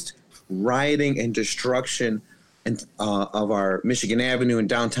organized rioting and destruction of our Michigan Avenue and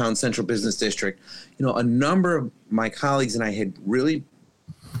downtown Central Business District, you know, a number of my colleagues and I had really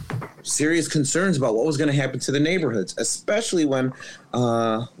serious concerns about what was going to happen to the neighborhoods, especially when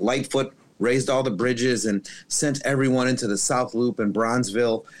Lightfoot raised all the bridges and sent everyone into the South Loop and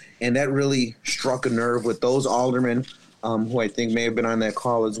Bronzeville. And that really struck a nerve with those aldermen who I think may have been on that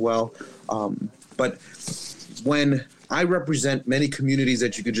call as well. But when I represent many communities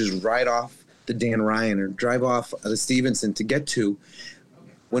that you could just ride off the Dan Ryan or drive off the Stevenson to get to,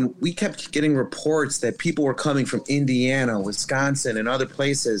 when we kept getting reports that people were coming from Indiana, Wisconsin, and other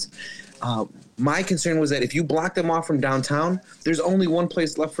places, my concern was that if you block them off from downtown, there's only one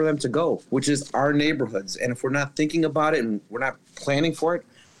place left for them to go, which is our neighborhoods. And if we're not thinking about it and we're not planning for it,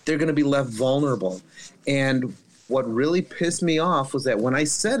 they're going to be left vulnerable. And what really pissed me off was that when I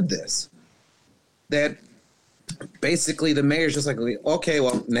said this, that basically the mayor's just like, okay,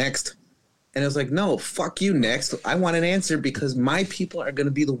 well, next. And it was like, no, fuck you, next. I want an answer because my people are going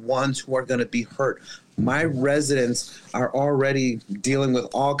to be the ones who are going to be hurt. My residents are already dealing with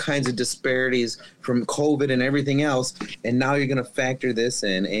all kinds of disparities from COVID and everything else. And now you're going to factor this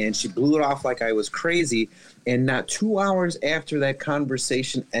in. And she blew it off like I was crazy. And not 2 hours after that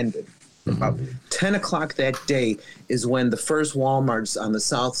conversation ended, about 10 o'clock that day is when the first Walmarts on the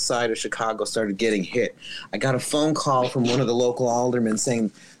south side of Chicago started getting hit. I got a phone call from one of the local aldermen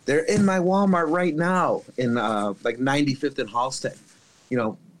saying, they're in my Walmart right now in like 95th and Halsted. You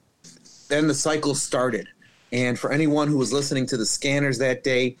know, then the cycle started. And for anyone who was listening to the scanners that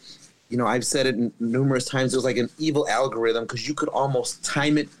day, you know, I've said it numerous times, it was like an evil algorithm because you could almost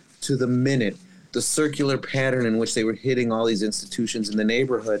time it to the minute, the circular pattern in which they were hitting all these institutions in the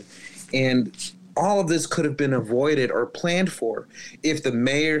neighborhood. And all of this could have been avoided or planned for if the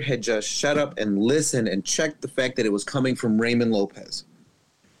mayor had just shut up and listened and checked the fact that it was coming from Raymond Lopez.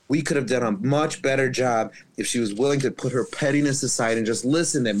 We could have done a much better job if she was willing to put her pettiness aside and just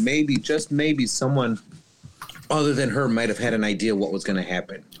listen that maybe, just maybe, someone other than her might have had an idea what was going to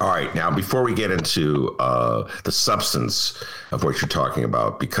happen. All right. Now, before we get into the substance of what you're talking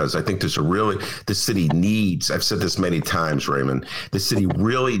about, because I think the city needs, I've said this many times, Raymond, the city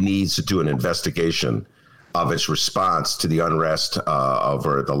really needs to do an investigation of its response to the unrest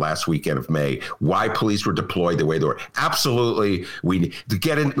over the last weekend of May, why police were deployed the way they were. Absolutely, we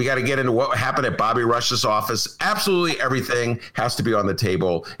got to get into what happened at Bobby Rush's office. Absolutely everything has to be on the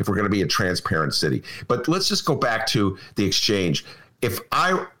table if we're going to be a transparent city. But let's just go back to the exchange.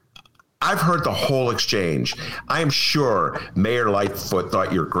 I've heard the whole exchange. I am sure Mayor Lightfoot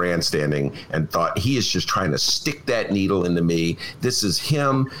thought you're grandstanding and thought he is just trying to stick that needle into me. This is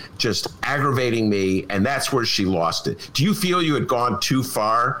him just aggravating me, and that's where she lost it. Do you feel you had gone too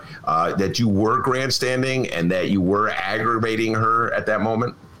far, that you were grandstanding and that you were aggravating her at that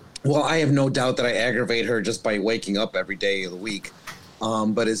moment? Well, I have no doubt that I aggravate her just by waking up every day of the week.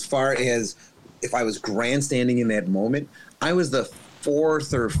 But as far as if I was grandstanding in that moment, I was the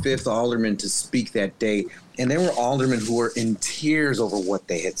fourth or fifth alderman to speak that day, and there were aldermen who were in tears over what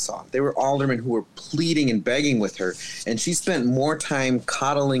they had saw. There were aldermen who were pleading and begging with her, and she spent more time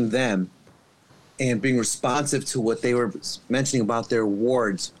coddling them and being responsive to what they were mentioning about their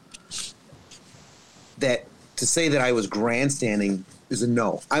wards. That to say that I was grandstanding is a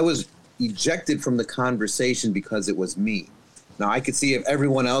no. I was ejected from the conversation because it was me. Now, I could see if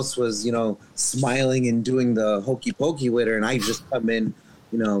everyone else was, you know, smiling and doing the hokey pokey with her and I just come in,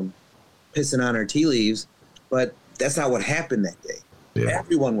 you know, pissing on her tea leaves. But that's not what happened that day. Yeah.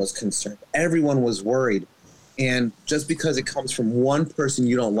 Everyone was concerned. Everyone was worried. And just because it comes from one person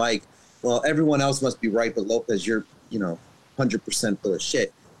you don't like, well, everyone else must be right, but Lopez, you're, you know, 100% full of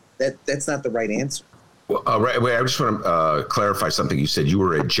shit. That's not the right answer. Well, wait, I just want to clarify something. You said you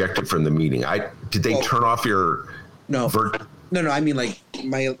were ejected from the meeting. Did they turn off your... No. No, I mean like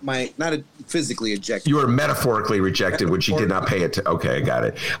my not physically ejected. You were metaphorically rejected, which he did not pay it. Okay, I got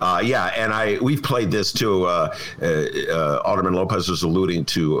it. And we've played this too. Alderman Lopez was alluding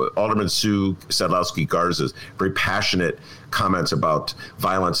to Alderman Sue Sadlowski Garza's very passionate comments about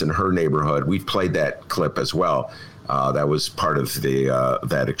violence in her neighborhood. We've played that clip as well. That was part of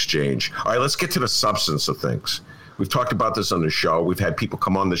that exchange. All right, let's get to the substance of things. We've talked about this on the show. We've had people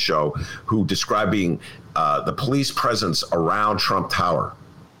come on the show who describing the police presence around Trump Tower.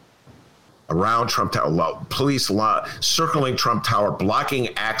 Police circling Trump Tower,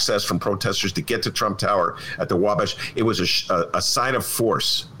 blocking access from protesters to get to Trump Tower at the Wabash. It was a sign of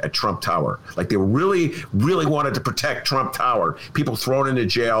force at Trump Tower. Like they really, really wanted to protect Trump Tower. People thrown into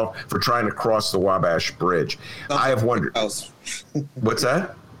jail for trying to cross the Wabash Bridge. I have wondered. What's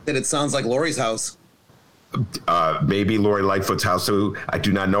that? That it sounds like Lori's house. Maybe Lori Lightfoot's house. So I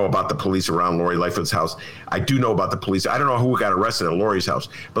do not know about the police around Lori Lightfoot's house. I do know about the police. I don't know who got arrested at Lori's house.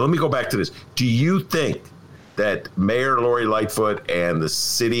 But let me go back to this. Do you think that Mayor Lori Lightfoot and the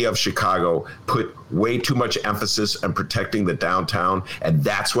city of Chicago put way too much emphasis on protecting the downtown, and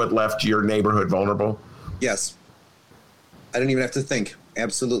that's what left your neighborhood vulnerable? Yes. I didn't even have to think.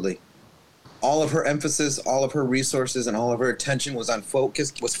 Absolutely. All of her emphasis, all of her resources, and all of her attention was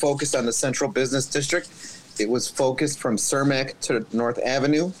focused on the central business district. It was focused from Cermak to North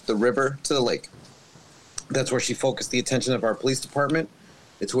Avenue, the river to the lake. That's where she focused the attention of our police department.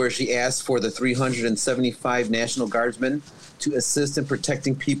 It's where she asked for the 375 National Guardsmen to assist in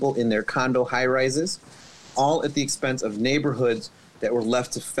protecting people in their condo high-rises, all at the expense of neighborhoods that were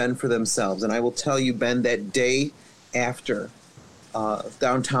left to fend for themselves. And I will tell you, Ben, that day after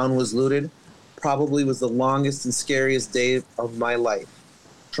downtown was looted probably was the longest and scariest day of my life,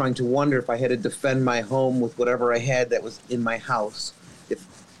 trying to wonder if I had to defend my home with whatever I had that was in my house, if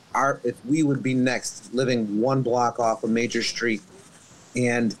we would be next, living one block off a major street.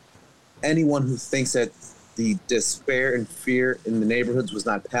 And anyone who thinks that the despair and fear in the neighborhoods was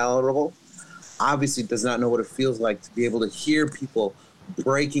not palatable obviously does not know what it feels like to be able to hear people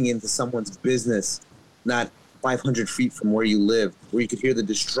breaking into someone's business, not 500 feet from where you live, where you could hear the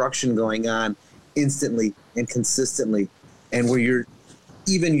destruction going on instantly and consistently, and where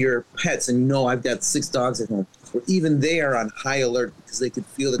even your pets, and I've got 6 dogs at home, where even they are on high alert because they could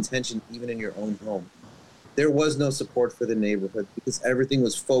feel the tension even in your own home. There was no support for the neighborhood because everything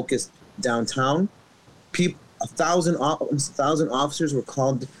was focused downtown. 1,000 officers were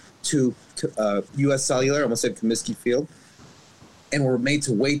called to U.S. Cellular, I almost said Comiskey Field, and were made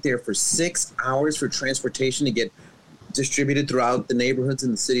to wait there for 6 hours for transportation to get distributed throughout the neighborhoods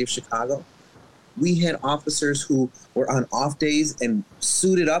in the city of Chicago. We had officers who were on off days and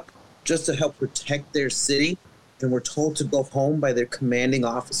suited up just to help protect their city and were told to go home by their commanding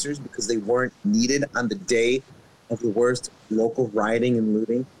officers because they weren't needed on the day of the worst local rioting and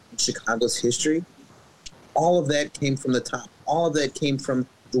looting in Chicago's history. All of that came from the top. All of that came from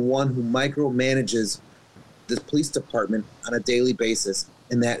the one who micromanages the police department on a daily basis,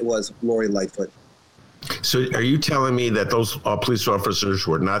 and that was Lori Lightfoot. So are you telling me that those police officers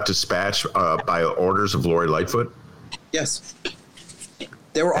were not dispatched by orders of Lori Lightfoot? Yes.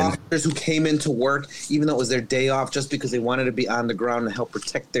 There were officers who came into work, even though it was their day off, just because they wanted to be on the ground and help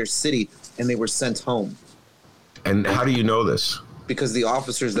protect their city, and they were sent home. And how do you know this? Because the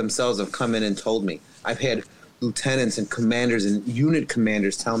officers themselves have come in and told me. I've had lieutenants and commanders and unit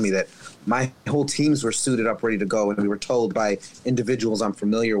commanders tell me that my whole teams were suited up, ready to go, and we were told by individuals I'm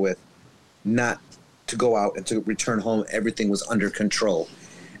familiar with not to go out and to return home. Everything was under control.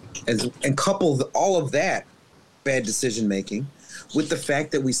 And couple all of that bad decision-making with the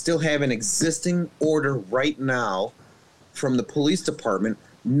fact that we still have an existing order right now from the police department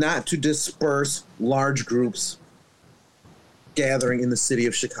not to disperse large groups gathering in the city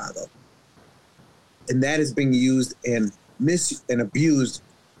of Chicago. And that is being used and abused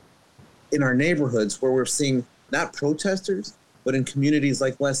in our neighborhoods where we're seeing not protesters, but in communities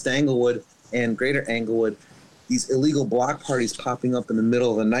like West Englewood and Greater Englewood, these illegal block parties popping up in the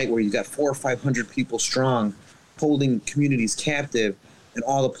middle of the night where you've got 400 or 500 people strong holding communities captive, and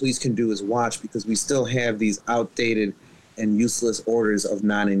all the police can do is watch because we still have these outdated and useless orders of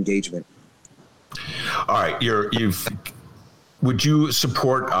non-engagement. All right, would you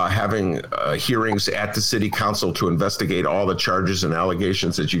support having hearings at the city council to investigate all the charges and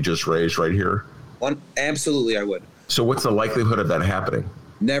allegations that you just raised right here? Absolutely, I would. So what's the likelihood of that happening?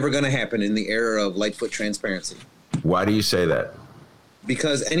 Never going to happen in the era of Lightfoot transparency. Why do you say that?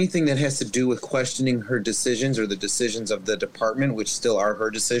 Because anything that has to do with questioning her decisions or the decisions of the department, which still are her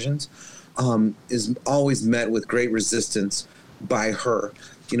decisions, is always met with great resistance by her.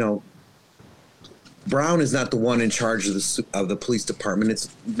 Brown is not the one in charge of the police department. It's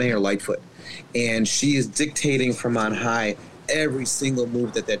Mayor Lightfoot. And she is dictating from on high every single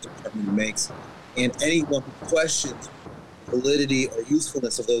move that department makes. And anyone who questions validity or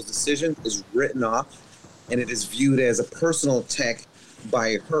usefulness of those decisions is written off, and it is viewed as a personal attack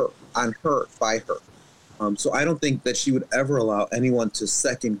by her. So I don't think that she would ever allow anyone to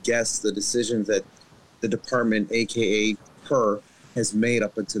second guess the decisions that the department, aka her, has made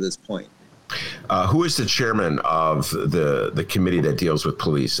up until this point. Who is the chairman of the committee that deals with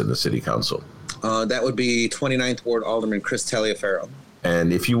police in the city council? That would be 29th Ward Alderman Chris Taliaferro.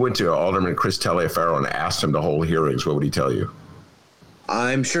 And if you went to Alderman Chris Taliaferro and asked him to hold hearings, what would he tell you?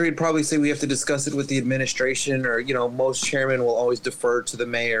 I'm sure he'd probably say we have to discuss it with the administration, or, most chairmen will always defer to the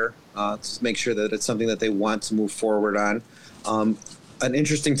mayor to make sure that it's something that they want to move forward on. An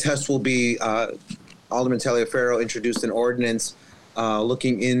interesting test will be Alderman Taliaferro introduced an ordinance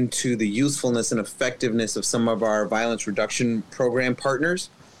looking into the usefulness and effectiveness of some of our violence reduction program partners,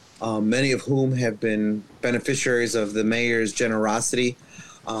 many of whom have been beneficiaries of the mayor's generosity,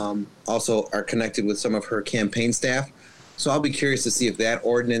 also are connected with some of her campaign staff. So I'll be curious to see if that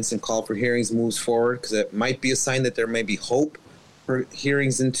ordinance and call for hearings moves forward, because it might be a sign that there may be hope for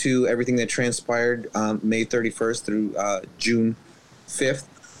hearings into everything that transpired May 31st through June 5th.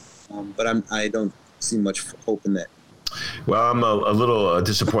 But I don't see much hope in that. Well, I'm a little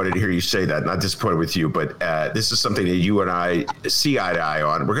disappointed to hear you say that. Not disappointed with you, but this is something that you and I see eye to eye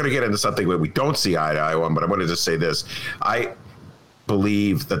on. We're going to get into something that we don't see eye to eye on, but I wanted to say this. I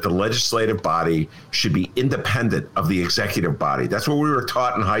believe that the legislative body should be independent of the executive body. That's what we were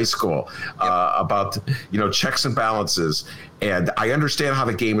taught in high school about, checks and balances. And I understand how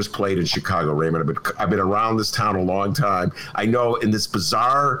the game is played in Chicago, Raymond. I've been around this town a long time. I know in this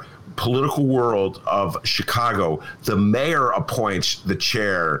bizarre political world of Chicago, the mayor appoints the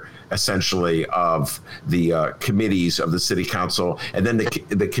chair, essentially, of the committees of the city council, and then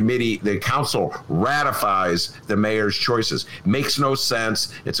the council ratifies the mayor's choices. Makes no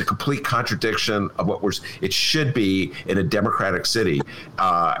sense. It's a complete contradiction of it should be in a democratic city.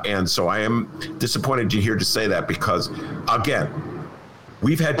 And so I am disappointed to say that, because, again,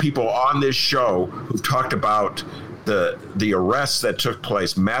 we've had people on this show who've talked about the arrests that took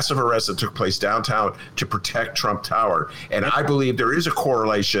place, massive arrests that took place downtown to protect Trump Tower. And I believe there is a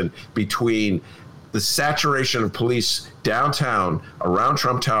correlation between the saturation of police downtown around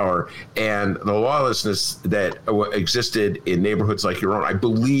Trump Tower and the lawlessness that existed in neighborhoods like your own. I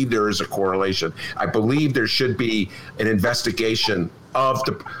believe there is a correlation. I believe there should be an investigation of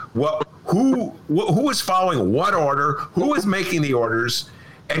who is following what order, who is making the orders,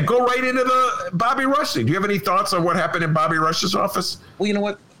 and go right into the Bobby Rush thing. Do you have any thoughts on what happened in Bobby Rush's office? Well, you know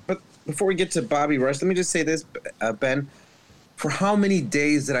what? But before we get to Bobby Rush, let me just say this, Ben. For how many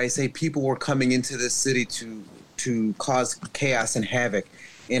days did I say people were coming into this city to cause chaos and havoc?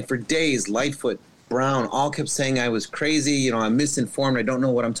 And for days, Lightfoot, Brown, all kept saying I was crazy. I'm misinformed. I don't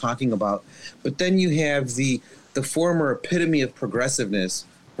know what I'm talking about. But then you have the former epitome of progressiveness,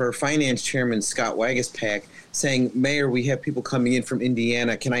 her finance chairman, Scott Wagaspack, saying, Mayor, we have people coming in from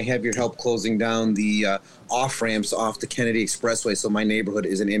Indiana. Can I have your help closing down the off-ramps off the Kennedy Expressway so my neighborhood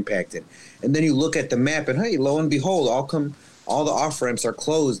isn't impacted? And then you look at the map, and hey, lo and behold, all the off-ramps are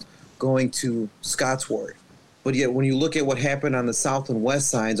closed going to Scott's ward. But yet when you look at what happened on the south and west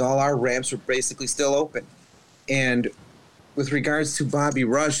sides, all our ramps are basically still open. And with regards to Bobby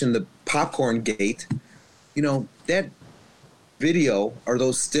Rush and the popcorn gate, that video, or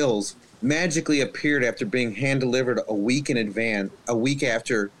those stills, magically appeared after being hand-delivered a week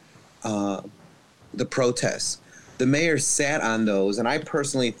after the protests. The mayor sat on those, and I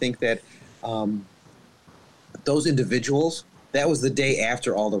personally think that those individuals, that was the day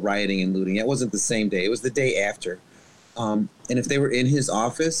after all the rioting and looting. That wasn't the same day. It was the day after. And if they were in his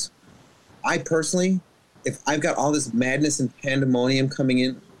office, I personally, if I've got all this madness and pandemonium coming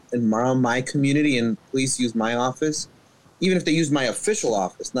in around my community and police use my office, even if they use my official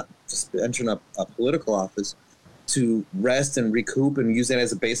office, not just entering a political office, to rest and recoup and use that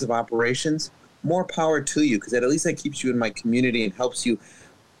as a base of operations, more power to you, because at least that keeps you in my community and helps you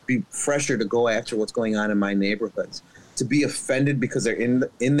be fresher to go after what's going on in my neighborhoods. To be offended because they're in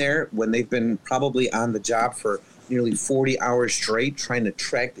there when they've been probably on the job for nearly 40 hours straight trying to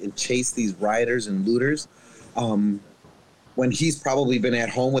track and chase these rioters and looters, when he's probably been at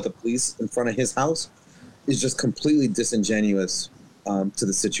home with the police in front of his house, is just completely disingenuous to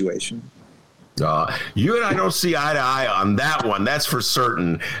the situation. You and I don't see eye to eye on that one. That's for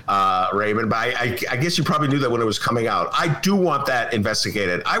certain, Raymond. But I guess you probably knew that when it was coming out. I do want that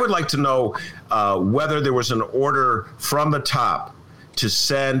investigated. I would like to know whether there was an order from the top to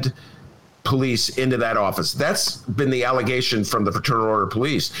send police into that office. That's been the allegation from the Fraternal Order of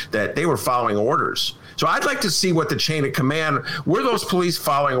Police, that they were following orders. So I'd like to see what the chain of command, were those police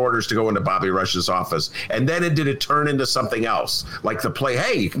following orders to go into Bobby Rush's office? And then did it turn into something else? Like the play,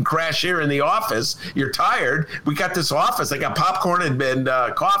 hey, you can crash here in the office. You're tired. We got this office. I got popcorn and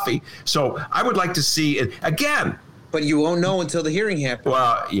coffee. So I would like to see it again. But you won't know until the hearing happens.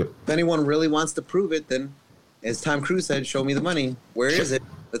 Well, if anyone really wants to prove it, then as Tom Cruise said, show me the money. Where is it?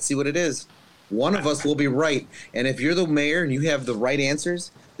 Let's see what it is. One of us will be right. And if you're the mayor and you have the right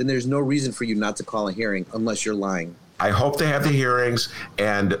answers, then there's no reason for you not to call a hearing unless you're lying. I hope they have the hearings,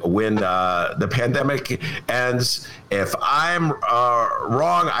 and when the pandemic ends, if I'm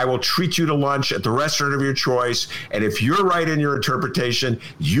wrong, I will treat you to lunch at the restaurant of your choice, and if you're right in your interpretation,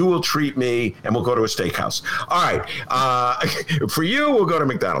 you will treat me, and we'll go to a steakhouse. All right. For you, we'll go to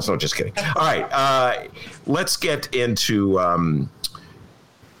McDonald's. No, just kidding. All right. Let's get into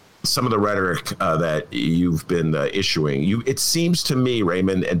some of the rhetoric that you've been issuing. It seems to me,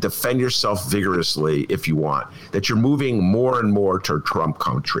 Raymond, and defend yourself vigorously if you want, that you're moving more and more to Trump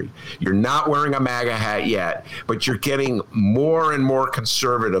country. You're not wearing a MAGA hat yet, but you're getting more and more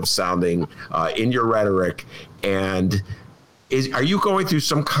conservative sounding in your rhetoric. And are you going through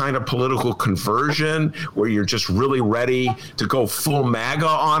some kind of political conversion where you're just really ready to go full MAGA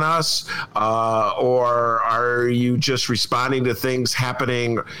on us? Or are you just responding to things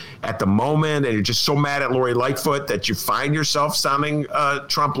happening at the moment and you're just so mad at Lori Lightfoot that you find yourself sounding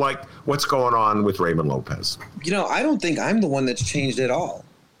Trump-like? What's going on with Raymond Lopez? I don't think I'm the one that's changed at all.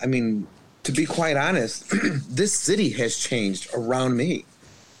 I mean, to be quite honest, this city has changed around me.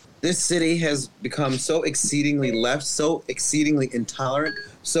 This city has become so exceedingly left, so exceedingly intolerant,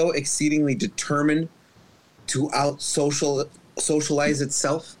 so exceedingly determined to socialize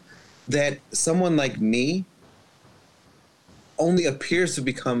itself that someone like me only appears to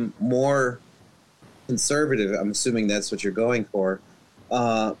become more conservative. I'm assuming that's what you're going for,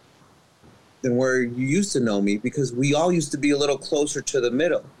 than where you used to know me, because we all used to be a little closer to the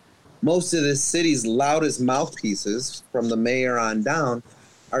middle. Most of this city's loudest mouthpieces, from the mayor on down,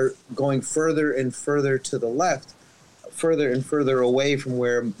 are going further and further to the left, further and further away from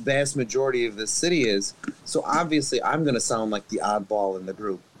where vast majority of the city is. So obviously I'm going to sound like the oddball in the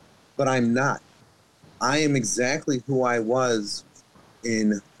group, but I'm not. I am exactly who I was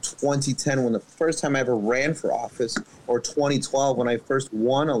in 2010 when the first time I ever ran for office, or 2012 when I first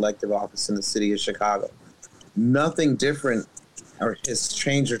won elective office in the city of Chicago. Nothing different has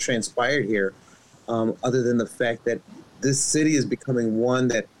changed or transpired here, other than the fact that this city is becoming one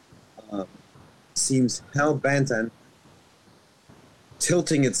that seems hell-bent on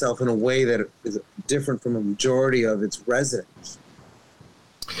tilting itself in a way that is different from a majority of its residents.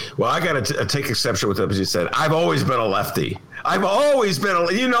 Well, I got to take exception with what you said. I've always been a lefty. I've always been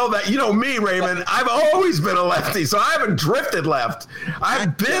you know me, Raymond. I've always been a lefty, so I haven't drifted left.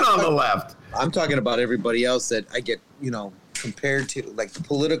 I've been on the left. I'm talking about everybody else that I get, compared to, like, the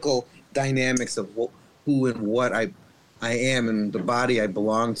political dynamics of who and what I am and the body I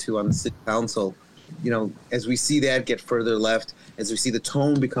belong to on the city council. As we see that get further left, as we see the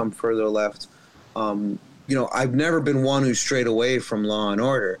tone become further left, I've never been one who strayed away from law and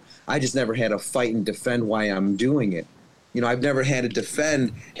order. I just never had to fight and defend why I'm doing it. I've never had to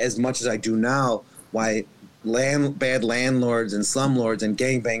defend as much as I do now why bad landlords and slumlords and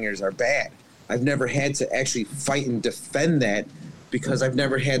gangbangers are bad. I've never had to actually fight and defend that because I've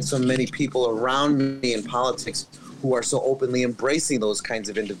never had so many people around me in politics who are so openly embracing those kinds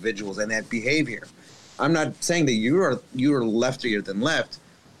of individuals and that behavior. I'm not saying that you're leftier than left,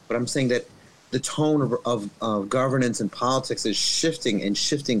 but I'm saying that the tone of governance and politics is shifting and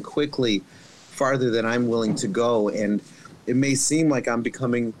shifting quickly farther than I'm willing to go. And it may seem like I'm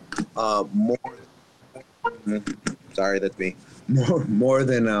becoming more than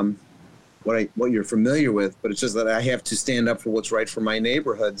what you're familiar with, but it's just that I have to stand up for what's right for my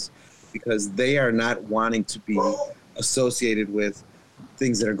neighborhoods, because they are not wanting to be associated with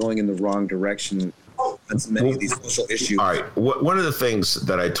things that are going in the wrong direction on many of these social issues. All right. One of the things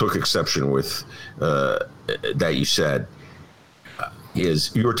that I took exception with that you said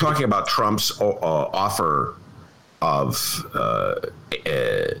is you were talking about Trump's offer of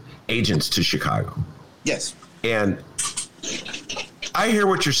agents to Chicago. Yes. And I hear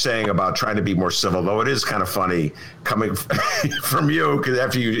what you're saying about trying to be more civil, though it is kind of funny coming from you, because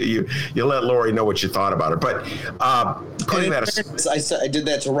after you let Lori know what you thought about it. But putting that aside, I did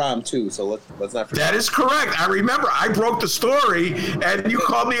that to Rom too, so let's not forget. That is correct. I remember I broke the story, and you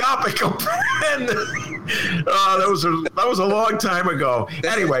called me up and go, that was a long time ago.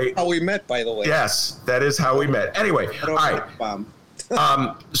 Anyway, how we met, by the way. Yes, that is how we met. Anyway, all right. Bomb.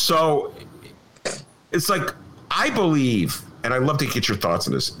 So It's like, I believe, and I'd love to get your thoughts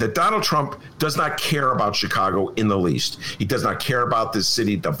on this, that Donald Trump does not care about Chicago in the least. He does not care about this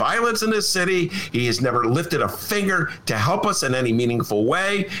city, the violence in this city. He has never lifted a finger to help us in any meaningful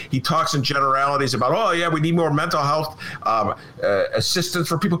way. He talks in generalities about, oh, yeah, we need more mental health assistance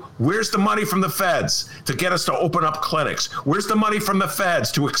for people. Where's the money from the feds to get us to open up clinics? Where's the money from the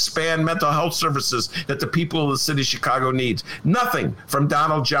feds to expand mental health services that the people of the city of Chicago needs? Nothing from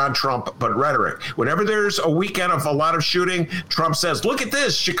Donald John Trump but rhetoric. Whenever there's a weekend of a lot of shooting, Trump says, look at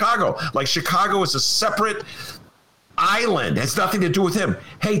this, Chicago. Like Chicago is a separate island. It has nothing to do with him.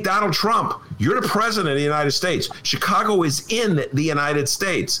 Hey, Donald Trump, you're the president of the United States. Chicago is in the United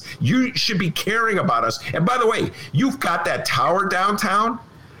States. You should be caring about us. And by the way, you've got that tower downtown.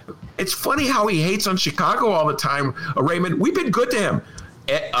 It's funny how he hates on Chicago all the time, Raymond. We've been good to him.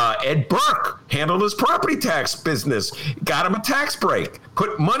 Ed Burke handled his property tax business, got him a tax break,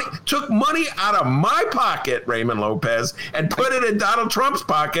 took money out of my pocket, Raymond Lopez, and put it in Donald Trump's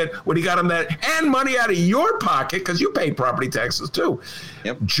pocket when he got him that, and money out of your pocket because you pay property taxes too.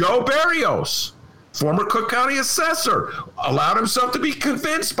 Yep. Joe Barrios, former Cook County assessor, allowed himself to be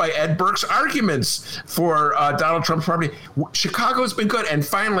convinced by Ed Burke's arguments for Donald Trump's property. Chicago's been good. And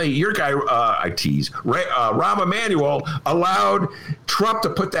finally, your guy, I tease, Rahm Emanuel, allowed Trump to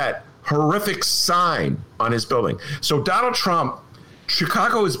put that horrific sign on his building. So Donald Trump,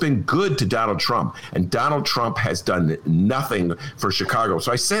 Chicago has been good to Donald Trump, and Donald Trump has done nothing for Chicago.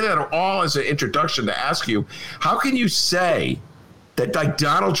 So I say that all as an introduction to ask you, how can you say that like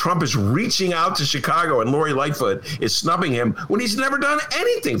Donald Trump is reaching out to Chicago and Lori Lightfoot is snubbing him when he's never done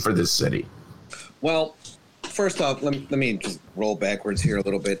anything for this city? Well, first off, let me just roll backwards here a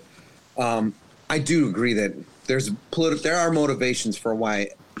little bit. I do agree that there are motivations for why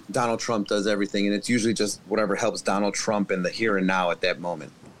Donald Trump does everything, and it's usually just whatever helps Donald Trump in the here and now at that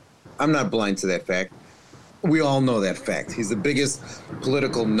moment. I'm not blind to that fact. We all know that fact. He's the biggest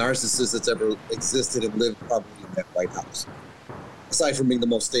political narcissist that's ever existed and lived probably in that White House, aside from being the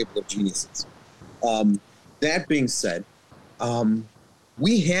most stable of geniuses. That being said,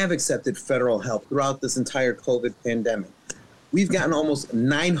 we have accepted federal help throughout this entire COVID pandemic. We've gotten almost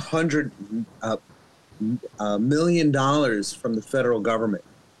 $900 million from the federal government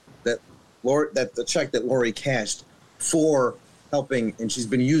that the check that Lori cashed for helping, and she's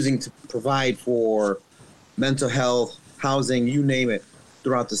been using to provide for mental health, housing, you name it,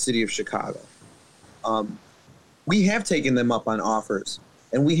 throughout the city of Chicago. We have taken them up on offers,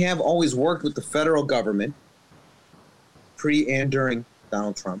 and we have always worked with the federal government, pre and during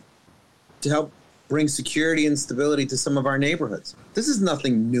Donald Trump, to help bring security and stability to some of our neighborhoods. This is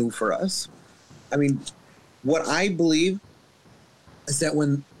nothing new for us. I mean, what I believe is that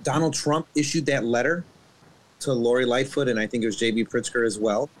when Donald Trump issued that letter to Lori Lightfoot, and I think it was J.B. Pritzker as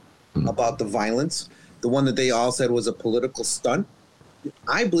well, about the violence, the one that they all said was a political stunt,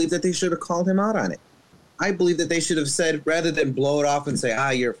 I believe that they should have called him out on it. I believe that they should have said, rather than blow it off and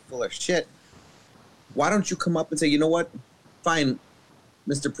say, you're full of shit, why don't you come up and say, you know what? Fine,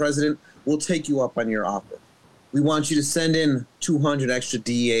 Mr. President, we'll take you up on your offer. We want you to send in 200 extra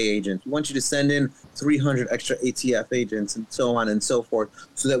DEA agents. We want you to send in 300 extra ATF agents and so on and so forth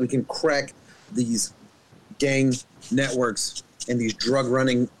so that we can crack these gang networks and these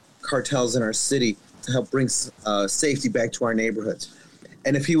drug-running cartels in our city to help bring safety back to our neighborhoods.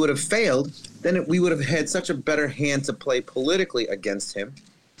 And if he would have failed, then we would have had such a better hand to play politically against him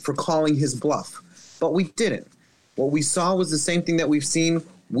for calling his bluff. But we didn't. What we saw was the same thing that we've seen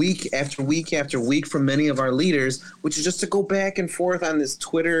week after week after week from many of our leaders, which is just to go back and forth on this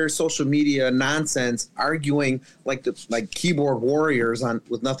Twitter, social media nonsense, arguing like keyboard warriors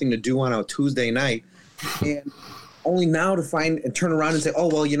with nothing to do on a Tuesday night, and only now to find and turn around and say, oh,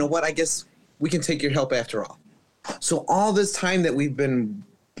 well, you know what? I guess we can take your help after all. So all this time that we've been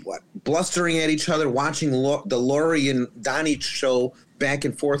blustering at each other, watching the Lori and Donnie show back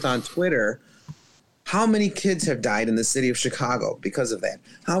and forth on Twitter, how many kids have died in the city of Chicago because of that?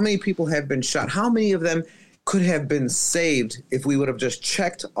 How many people have been shot? How many of them could have been saved if we would have just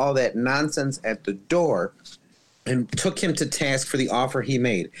checked all that nonsense at the door and took him to task for the offer he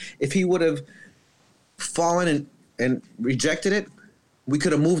made? If he would have fallen and rejected it, we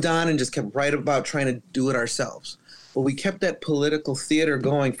could have moved on and just kept right about trying to do it ourselves. But we kept that political theater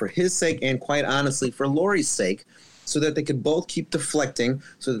going for his sake and, quite honestly, for Lori's sake, so that they could both keep deflecting,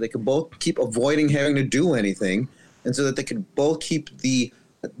 so that they could both keep avoiding having to do anything, and so that they could both keep the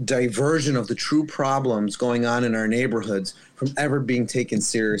diversion of the true problems going on in our neighborhoods from ever being taken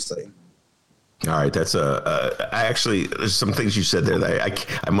seriously. All right, that's I actually, there's some things you said there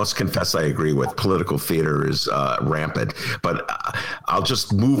that I must confess I agree with. Political theater is rampant, but I'll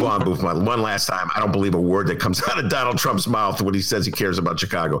just move on one last time. I don't believe a word that comes out of Donald Trump's mouth when he says he cares about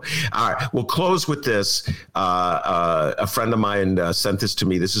Chicago. All right, we'll close with this. A friend of mine sent this to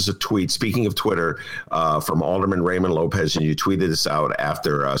me. This is a tweet, speaking of Twitter, from Alderman Raymond Lopez, and you tweeted this out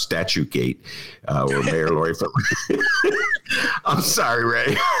after Statute Gate, where Mayor Lightfoot. I'm sorry,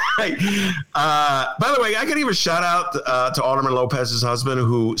 Ray. By the way, I got to give a shout out to Alderman Lopez's husband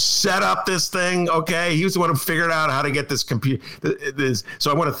who set up this thing. Okay, he was the one who figured out how to get this computer.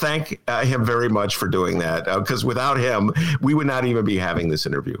 So I want to thank him very much for doing that, because without him, we would not even be having this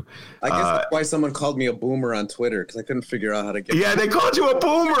interview. I guess that's why someone called me a boomer on Twitter, because I couldn't figure out how to get. Yeah, they called you a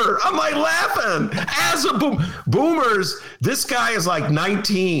boomer. I'm like laughing as a boomers. This guy is like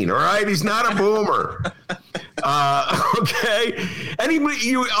 19. All right, he's not a boomer. Okay. And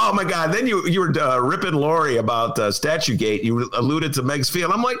oh my God. Then you were ripping Lori about Statue Gate. You alluded to Meigs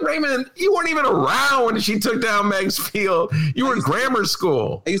Field. I'm like, Raymond, you weren't even around when she took down Meigs Field. You were in grammar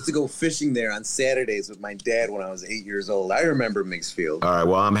school. I used to go fishing there on Saturdays with my dad when I was 8 years old. I remember Meigs Field. All right.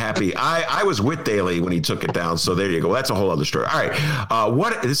 Well, I'm happy. I was with Daley when he took it down. So there you go. That's a whole other story. All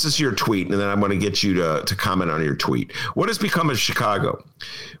right. This is your tweet, and then I'm going to get you to comment on your tweet. What has become of Chicago?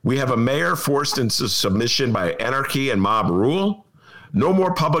 We have a mayor forced into submission by anarchy and mob rule. No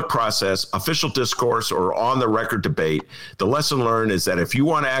more public process, official discourse, or on-the-record debate. The lesson learned is that if you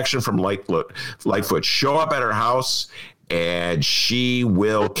want action from Lightfoot, show up at her house, and she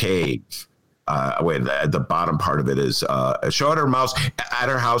will cave. The bottom part of it is show at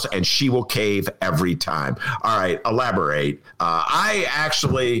her house, and she will cave every time. All right, elaborate. I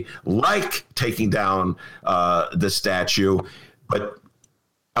actually like taking down the statue, but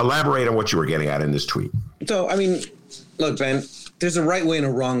elaborate on what you were getting at in this tweet. So, I mean, look, Ben, there's a right way and a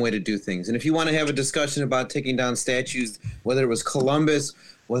wrong way to do things. And if you want to have a discussion about taking down statues, whether it was Columbus,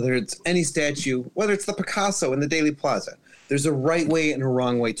 whether it's any statue, whether it's the Picasso in the Daily Plaza, there's a right way and a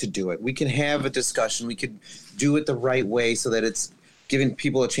wrong way to do it. We can have a discussion. We could do it the right way so that it's giving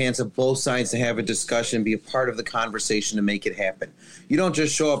people a chance of both sides to have a discussion, be a part of the conversation to make it happen. You don't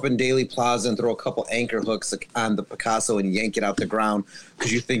just show up in Daily Plaza and throw a couple anchor hooks on the Picasso and yank it out the ground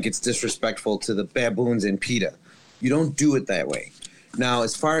because you think it's disrespectful to the baboons in PETA. You don't do it that way. Now,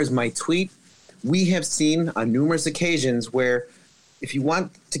 as far as my tweet, we have seen on numerous occasions where if you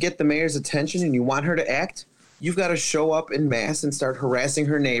want to get the mayor's attention and you want her to act, you've got to show up en masse and start harassing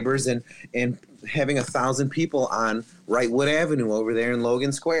her neighbors and having 1,000 people on Wrightwood Avenue over there in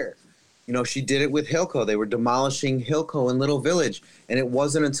Logan Square. You know, she did it with Hilco. They were demolishing Hilco in Little Village, and it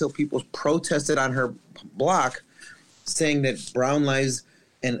wasn't until people protested on her block saying that brown lives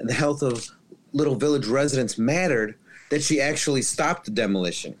and the health of Little Village residents mattered that she actually stopped the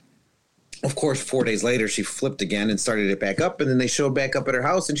demolition. Of course, 4 days later, she flipped again and started it back up, and then they showed back up at her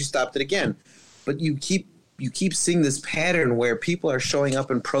house, and she stopped it again. But you keep seeing this pattern where people are showing up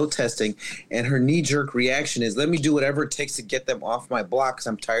and protesting, and her knee-jerk reaction is, let me do whatever it takes to get them off my block because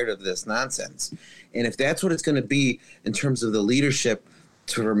I'm tired of this nonsense. And if that's what it's going to be in terms of the leadership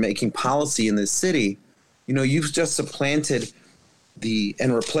for making policy in this city, you know, you've just supplanted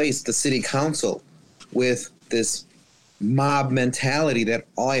and replaced the city council with this mob mentality that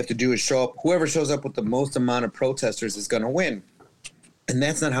all I have to do is show up. Whoever shows up with the most amount of protesters is going to win. And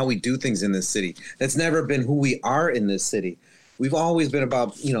that's not how we do things in this city. That's never been who we are in this city. We've always been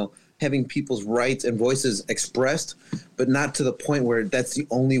about, you know, having people's rights and voices expressed, but not to the point where that's the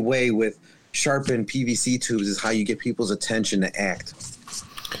only way with sharpened PVC tubes is how you get people's attention to act.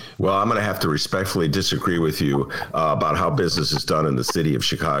 Well, I'm going to have to respectfully disagree with you about how business is done in the city of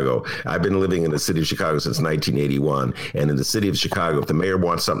Chicago. I've been living in the city of Chicago since 1981. And in the city of Chicago, if the mayor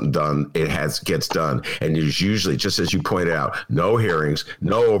wants something done, it gets done. And there's usually, just as you pointed out, no hearings,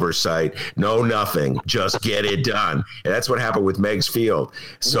 no oversight, no nothing. Just get it done. And that's what happened with Meigs Field.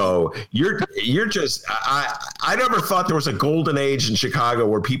 So you're just, I never thought there was a golden age in Chicago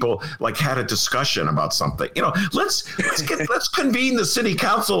where people like had a discussion about something. You know, let's convene the city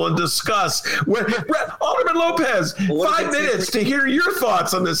council and discuss. Alderman Lopez, 5 minutes to hear your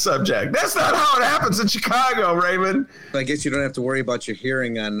thoughts on this subject. That's not how it happens in Chicago, Raymond. I guess you don't have to worry about your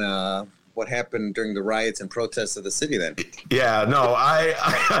hearing on what happened during the riots and protests of the city then. Yeah, no,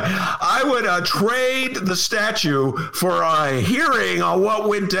 I would trade the statue for a hearing on what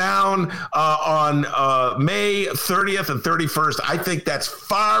went down on May 30th and 31st. I think that's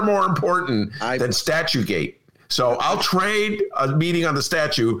far more important than Statue Gate. So I'll trade a meeting on the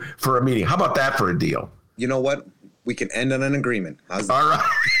statue for a meeting. How about that for a deal? You know what? We can end on an agreement. How's that? All right.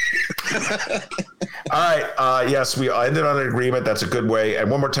 All right. Yes, we ended on an agreement. That's a good way. And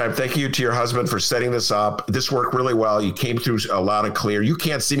one more time, thank you to your husband for setting this up. This worked really well. You came through loud and clear. You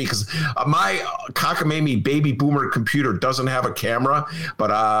can't see me because my cockamamie baby boomer computer doesn't have a camera,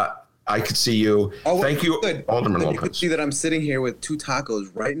 but I could see you. Oh, thank you, good. Alderman Lopez. You can see that I'm sitting here with 2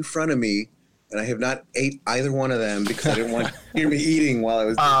 tacos right in front of me, and I have not ate either one of them because I didn't want to hear me eating while I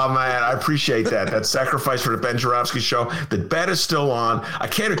was. Oh man, I appreciate that. That sacrifice for the Ben Joravsky Show. The bet is still on.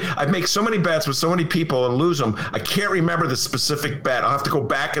 I make so many bets with so many people and lose them. I can't remember the specific bet. I'll have to go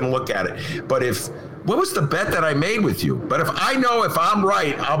back and look at it. But what was the bet that I made with you? But if I'm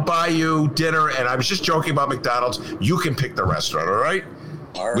right, I'll buy you dinner. And I was just joking about McDonald's. You can pick the restaurant. All right.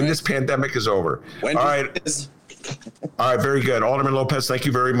 All right. When this pandemic is over. All right. All right, very good. Alderman Lopez, thank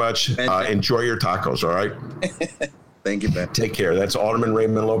you very much. Enjoy your tacos, all right? Thank you, Ben. Take care. That's Alderman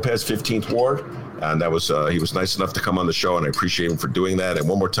Raymond Lopez, 15th Ward. And that was he was nice enough to come on the show, and I appreciate him for doing that. And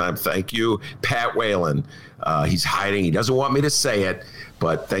one more time, thank you, Pat Whalen. He's hiding. He doesn't want me to say it,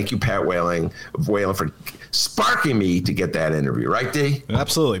 but thank you, Pat Whalen, for sparking me to get that interview. Right, D?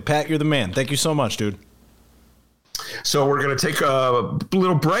 Absolutely. Pat, you're the man. Thank you so much, dude. So we're going to take a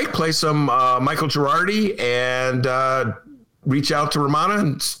little break, play some Michael Girardi, and reach out to Rummana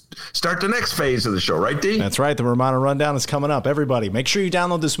and start the next phase of the show, right, D? That's right. The Rummana Rundown is coming up. Everybody, make sure you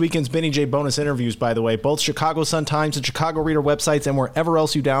download this weekend's Benny J bonus interviews, by the way, both Chicago Sun-Times and Chicago Reader websites and wherever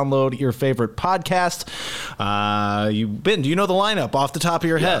else you download your favorite podcast. Ben, do you know the lineup off the top of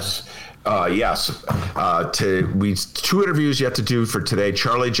your head? Yes. 2 interviews yet to do for today.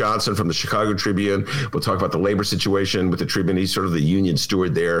 Charlie Johnson from the Chicago Tribune. We'll talk about the labor situation with the Tribune. He's sort of the union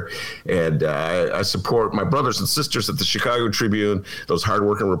steward there. And I support my brothers and sisters at the Chicago Tribune, those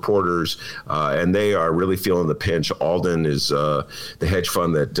hardworking reporters, and they are really feeling the pinch. Alden is the hedge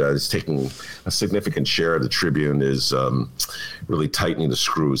fund that is taking a significant share of the Tribune, is really tightening the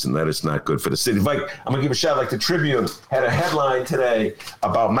screws, and that is not good for the city. I'm going to give a shout out. Like the Tribune had a headline today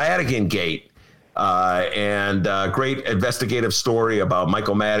about Madigan Gate, and great investigative story about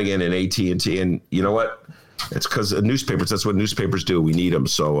Michael Madigan and AT&T. And you know what? It's because of newspapers. That's what newspapers do. We need them.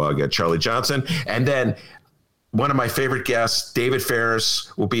 So I got Charlie Johnson. And then one of my favorite guests, David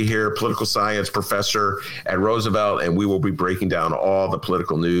Ferris, will be here, political science professor at Roosevelt, and we will be breaking down all the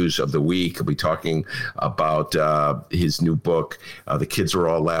political news of the week. We'll be talking about his new book, The Kids Are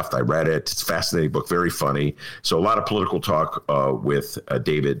All Left. I read it. It's a fascinating book, very funny. So a lot of political talk with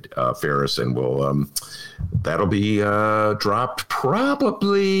David Ferris, and that'll be dropped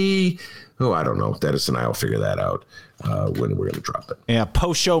probably, I don't know. Dennis and I will figure that out. When we're going to drop it. Yeah,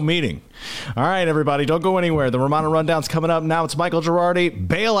 post-show meeting. All right, everybody, don't go anywhere. The Rummana Rundown's coming up. Now it's Michael Girardi.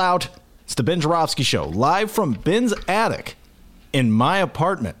 Bail out. It's the Ben Joravsky Show, live from Ben's attic in my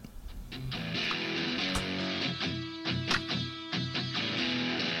apartment.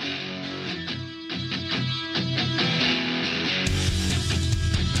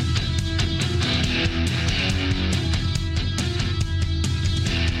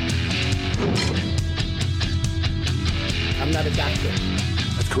 I'm not a doctor.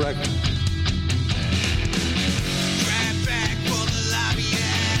 That's correct. Right back for the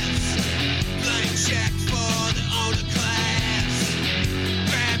lobbyists. Blank check for the owner class.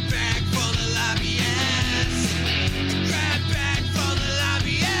 Right back for the lobbyists. Right back for the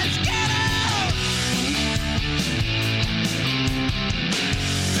lobbyists. Get out!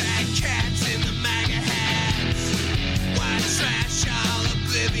 Fat cats in the MAGA hats. White trash all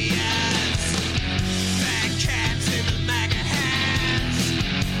oblivious.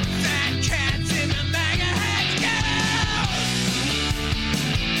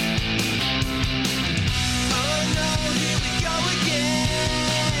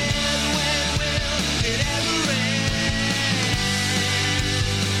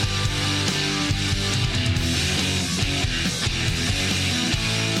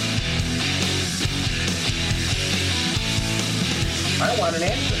 I want an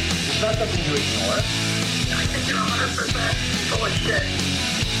answer. It's not something you ignore. I think you're 100% full of shit.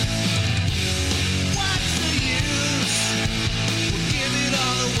 What's the use? We'll give it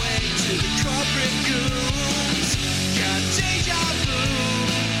all away to the corporate goons. Got deja vu.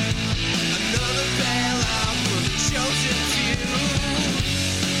 Another bailout for the chosen few.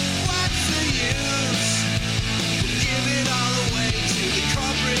 What's the use? We'll give it all away to the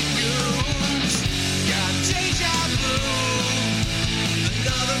corporate goons. Got deja vu.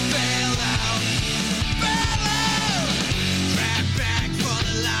 Another bailout. Bailout. Right back for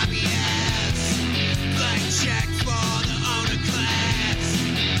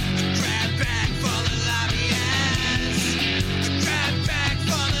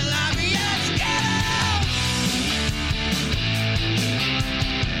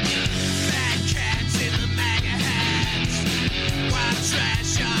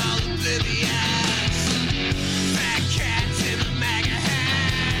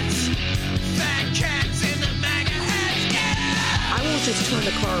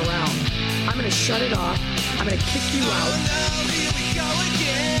shut it off. I'm going to kick you out. Now here we go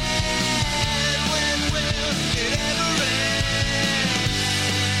again. When will it ever end?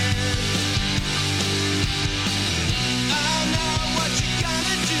 I know what you're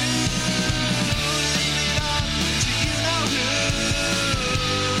gonna do. Leave it up to you know who.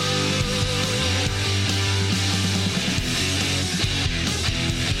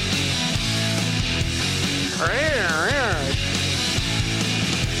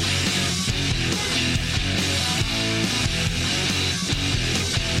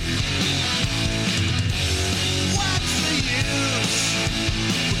 What's the use?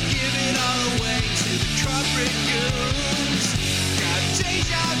 We'll give it all away to the corporate goons. Got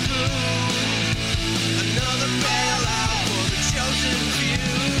deja vu. Another bailout for the chosen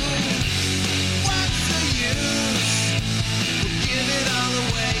few. What's the use? We'll give it all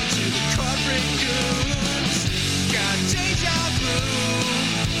away to the corporate goons. Got deja vu.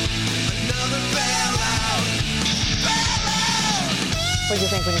 Another bailout. What did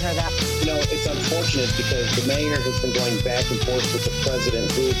you think when you heard that? You know, it's unfortunate because the mayor has been going back and forth with the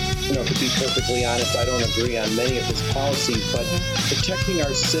president who, you know, to be perfectly honest, I don't agree on many of his policies, but protecting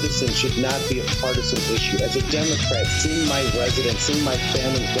our citizens should not be a partisan issue. As a Democrat, seeing my residents, seeing my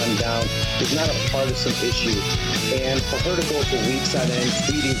families run down is not a partisan issue. And for her to go for weeks on end,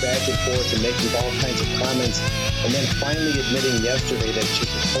 tweeting back and forth and making all kinds of comments, and then finally admitting yesterday that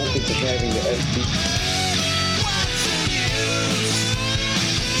she's open to having the SB. What's the use?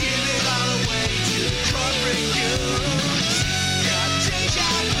 Give it all away to the corporate goons. Got deja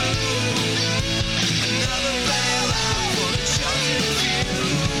vu. Another bailout for the chosen few.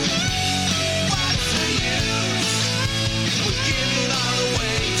 What's the use? We'll give it all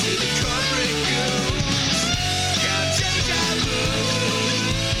away to the corporate goons. Got deja vu.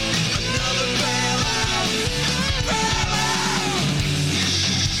 Another bailout. Bailout.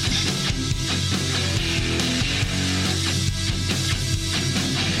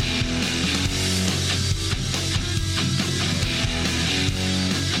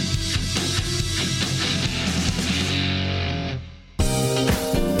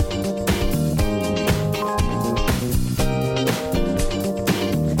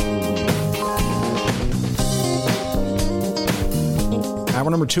 Hour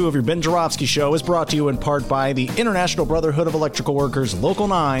number 2 of your Ben Jarofsky Show is brought to you in part by the International Brotherhood of Electrical Workers, Local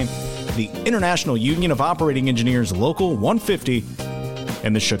 9, the International Union of Operating Engineers, Local 150,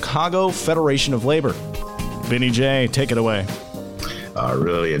 and the Chicago Federation of Labor. Vinny J, take it away. I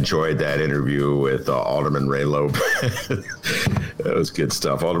really enjoyed that interview with Alderman Ray Lopez. That was good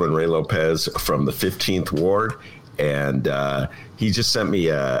stuff. Alderman Ray Lopez from the 15th Ward. And he just sent me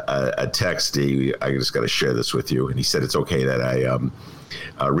a text. I just got to share this with you. And he said it's okay that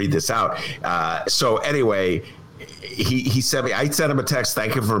I read this out. So anyway, he sent me. I sent him a text.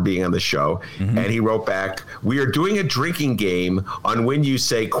 Thank you for being on the show. Mm-hmm. And he wrote back, "We are doing a drinking game on when you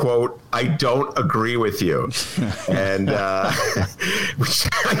say, quote, I don't agree with you." And which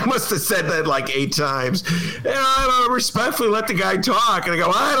I must have said that like 8 times. And I respectfully let the guy talk. And I go,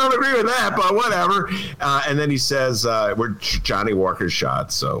 well, I don't agree with that, but whatever. And then he says, we're Johnny Walker's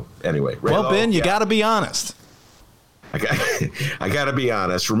shot. So anyway. Well, Ben, you got to be honest. I got to be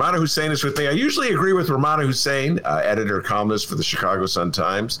honest. Rummana Hussain is with me. I usually agree with Rummana Hussain, editor, columnist for the Chicago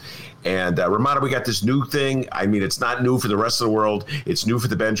Sun-Times. And Rummana, we got this new thing. I mean, it's not new for the rest of the world. It's new for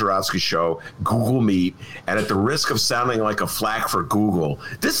the Ben Jarofsky Show, Google Meet. And at the risk of sounding like a flack for Google,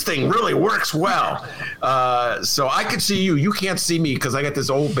 this thing really works well. So I can see you. You can't see me because I got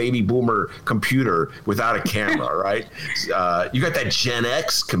this old baby boomer computer without a camera, right? You got that Gen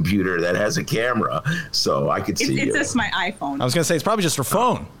X computer that has a camera, so I could see you. It's just my iPhone. I was going to say, it's probably just her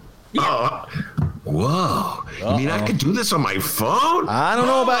phone. Yeah. Whoa! You mean I could do this on my phone? I don't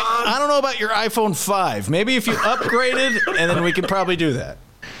know about your iPhone 5. Maybe if you upgraded, and then we could probably do that.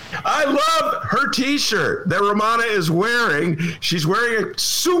 I love her T-shirt that Rummana is wearing. She's wearing a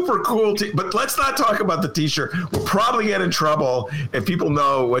super cool but let's not talk about the T-shirt. We'll probably get in trouble if people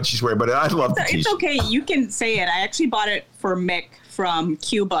know what she's wearing. But I love the T-shirt. It's okay. You can say it. I actually bought it for Mick from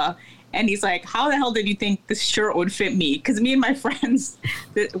Cuba. And he's like, how the hell did you think this shirt would fit me? Because me and my friends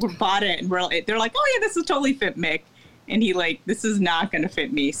that bought it, and they're like, oh, yeah, this will totally fit Mick. And he like, this is not going to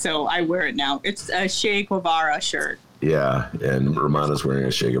fit me. So I wear it now. It's a Che Guevara shirt. Yeah, and Rummana's wearing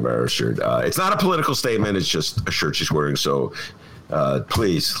a Che Guevara shirt. It's not a political statement. It's just a shirt she's wearing. So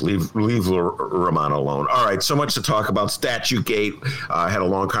Please leave Rummana alone. All right, so much to talk about. Statue Gate. I had a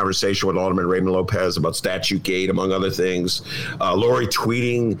long conversation with Alderman Raymond Lopez about Statue Gate, among other things.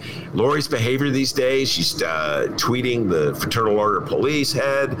 Lori's behavior these days. She's tweeting the Fraternal Order Police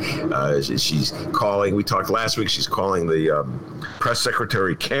head. She's calling. We talked last week. She's calling the press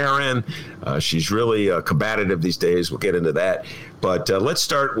secretary Karen. She's really combative these days. We'll get into that. But let's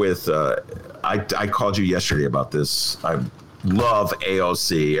start with. I called you yesterday about this. I love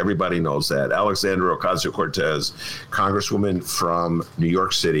AOC. Everybody knows that. Alexandria Ocasio-Cortez, Congresswoman from New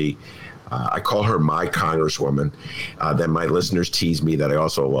York City. I call her my Congresswoman. Then my listeners tease me that I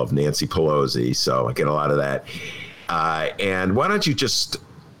also love Nancy Pelosi, so I get a lot of that. And why don't you just,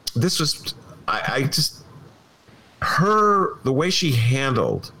 the way she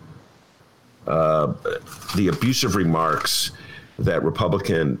handled the abusive remarks that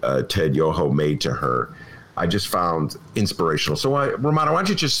Republican Ted Yoho made to her, I just found inspirational. So, Rummana, why don't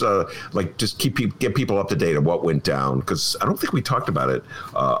you just get people up to date on what went down? Because I don't think we talked about it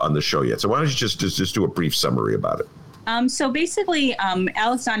on the show yet. So why don't you just do a brief summary about it? So basically,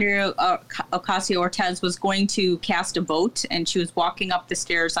 Alexandria Ocasio-Cortez was going to cast a vote, and she was walking up the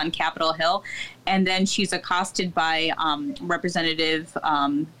stairs on Capitol Hill, and then she's accosted by Representative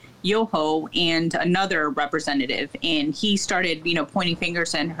Yoho and another representative, and he started, pointing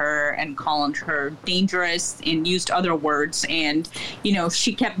fingers at her and calling her dangerous and used other words. And,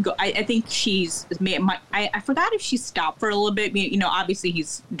 she kept I think I forgot if she stopped for a little bit. Obviously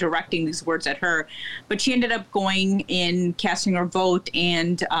he's directing these words at her, but she ended up going in, casting her vote.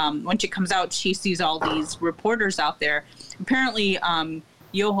 And when she comes out, she sees all these reporters out there. Apparently,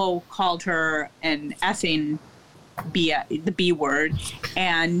 Yoho called her an effing the B word,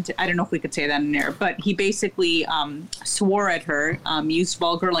 and I don't know if we could say that in there, but he basically swore at her, used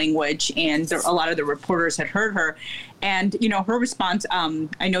vulgar language, and a lot of the reporters had heard her. And, her response,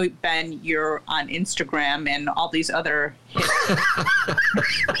 I know, Ben, you're on Instagram and all these other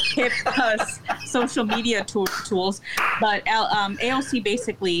hip social media tools, but AOC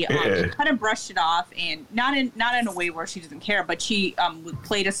basically kind of brushed it off, and not in a way where she doesn't care, but she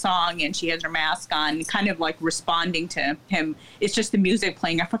played a song and she has her mask on, kind of like responding to him. It's just the music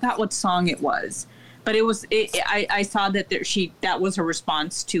playing. I forgot what song it was, but it was. I saw that that was her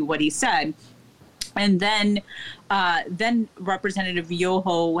response to what he said. And then Representative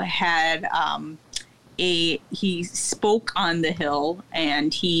Yoho had he spoke on the Hill,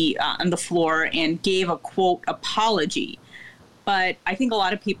 and he on the floor, and gave a quote apology. But I think a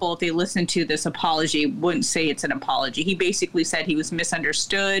lot of people, if they listen to this apology, wouldn't say it's an apology. He basically said he was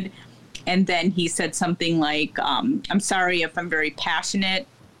misunderstood, and then he said something like, "I'm sorry if I'm very passionate,"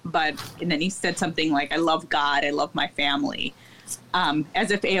 and then he said something like, "I love God, I love my family."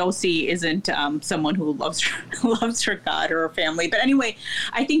 As if AOC isn't someone who loves her God or her family. But anyway,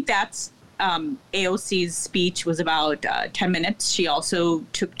 I think that's AOC's speech was about 10 minutes. She also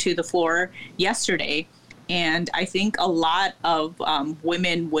took to the floor yesterday, and I think a lot of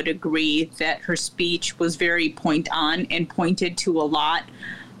women would agree that her speech was very point on and pointed to a lot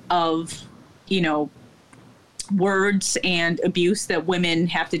of, words and abuse that women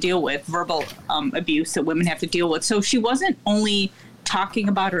have to deal with, verbal abuse that women have to deal with. So she wasn't only talking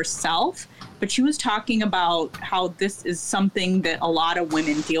about herself, but she was talking about how this is something that a lot of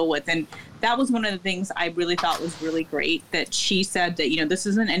women deal with. And that was one of the things I really thought was really great, that she said that, this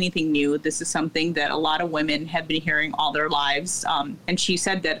isn't anything new. This is something that a lot of women have been hearing all their lives. And she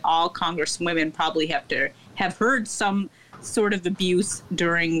said that all Congresswomen probably have heard some sort of abuse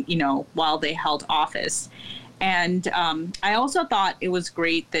during, while they held office. And I also thought it was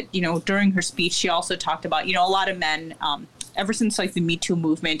great that, during her speech, she also talked about, a lot of men, ever since like the Me Too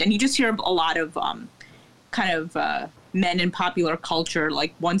movement, and you just hear a lot of men in popular culture,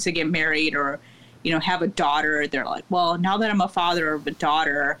 like once they get married or, have a daughter, they're like, well, now that I'm a father of a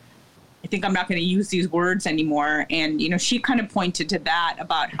daughter, I think I'm not going to use these words anymore. And, she kind of pointed to that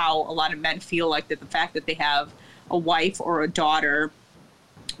about how a lot of men feel like that the fact that they have a wife or a daughter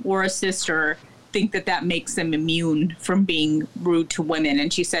or a sister think that makes them immune from being rude to women.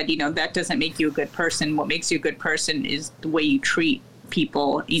 And she said, that doesn't make you a good person. What makes you a good person is the way you treat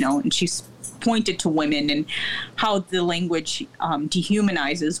people, and she's pointed to women and how the language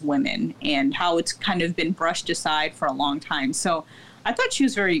dehumanizes women and how it's kind of been brushed aside for a long time. So I thought she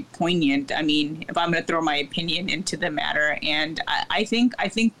was very poignant. I mean, if I'm going to throw my opinion into the matter, and I think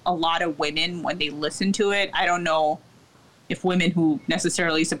a lot of women, when they listen to it, I don't know if women who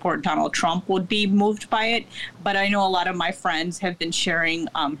necessarily support Donald Trump would be moved by it. But I know a lot of my friends have been sharing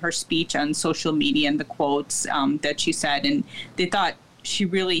her speech on social media and the quotes that she said, and they thought she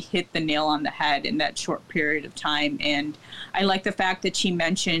really hit the nail on the head in that short period of time. And I like the fact that she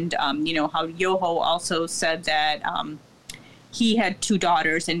mentioned, you know, how Yoho also said that he had 2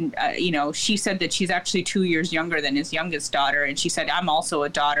 daughters, and, you know, she said that she's actually 2 years younger than his youngest daughter. And she said, I'm also a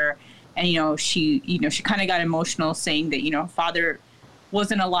daughter. And, she kind of got emotional saying that, her father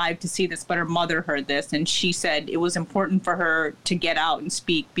wasn't alive to see this, but her mother heard this. And she said it was important for her to get out and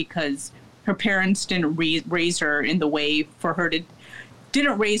speak because her parents didn't raise her in the way for her to,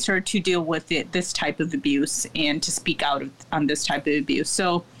 didn't raise her to deal with this type of abuse and to speak out on this type of abuse.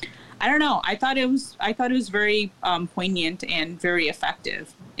 So I don't know. I thought it was very poignant and very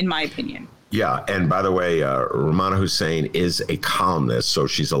effective, in my opinion. Yeah, and by the way, Rummana Hussain is a columnist, so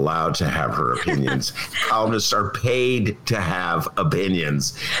she's allowed to have her opinions. Columnists are paid to have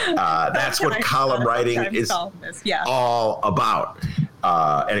opinions. That's what column writing is all about.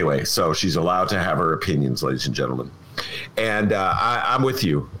 Anyway, so she's allowed to have her opinions, ladies and gentlemen. And I'm with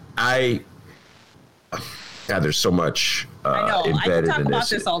you. There's so much I know. I could talk about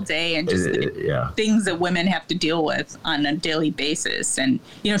this all day and just things that women have to deal with on a daily basis. And,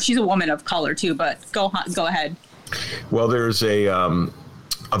 she's a woman of color, too. But go ahead. Well, there's a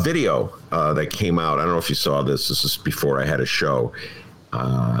video that came out. I don't know if you saw this. This is before I had a show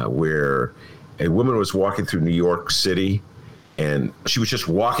where a woman was walking through New York City. And she was just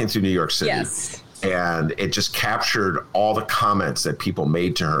walking through New York City. Yes. And it just captured all the comments that people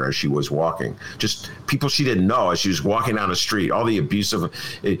made to her as she was walking. Just people she didn't know as she was walking down the street. All the abusive,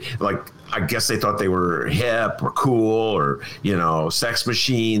 I guess they thought they were hip or cool or, sex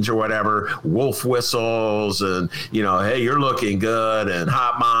machines or whatever, wolf whistles and, hey, you're looking good and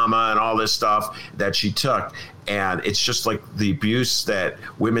hot mama and all this stuff that she took. And it's just like the abuse that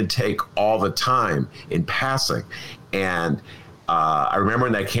women take all the time in passing. And I remember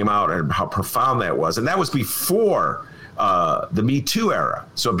when that came out and how profound that was. And that was before the Me Too era.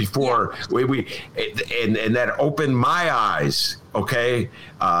 So before and that opened my eyes, to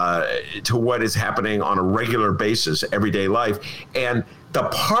what is happening on a regular basis, everyday life. And the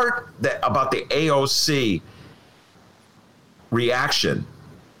part that about the AOC reaction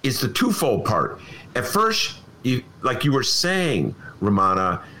is the twofold part. At first, like you were saying,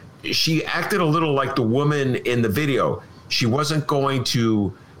 Rummana, she acted a little like the woman in the video. She wasn't going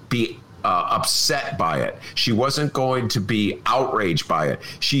to be upset by it. She wasn't going to be outraged by it.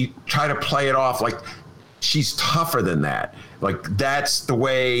 She tried to play it off like she's tougher than that. Like that's the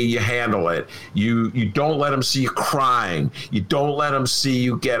way you handle it. You don't let them see you crying. You don't let them see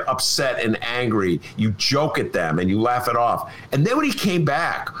you get upset and angry. You joke at them and you laugh it off. And then when he came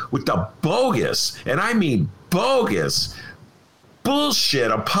back with the bogus, and I mean bogus,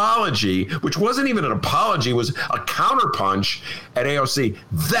 bullshit apology, which wasn't even an apology, was a counterpunch at AOC.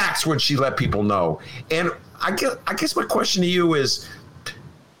 That's when she let people know. And I guess my question to you is,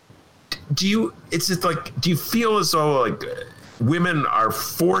 do you feel as though like women are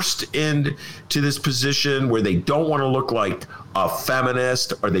forced into this position where they don't want to look like a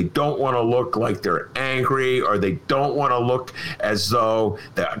feminist, or they don't want to look like they're angry, or they don't want to look as though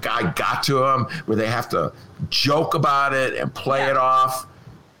the guy got to them, where they have to joke about it and play it off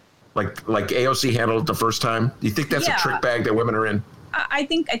like AOC handled it the first time? Do you think that's a trick bag that women are in? I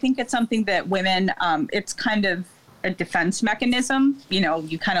think it's something that women, it's kind of a defense mechanism.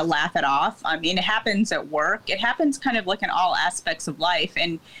 You kind of laugh it off. I mean, it happens at work. It happens kind of like in all aspects of life.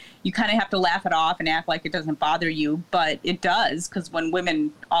 And you kind of have to laugh it off and act like it doesn't bother you, but it does, because when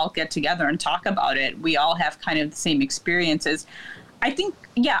women all get together and talk about it, we all have kind of the same experiences. I think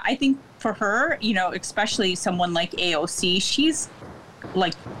for her, especially someone like AOC, she's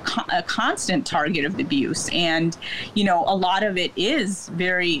like a constant target of abuse. And, a lot of it is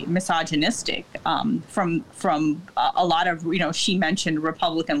very misogynistic from a lot of, she mentioned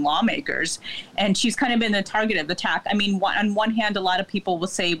Republican lawmakers, and she's kind of been the target of attack. I mean, on one hand, a lot of people will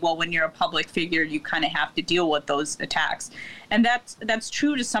say, well, when you're a public figure, you kind of have to deal with those attacks. And that's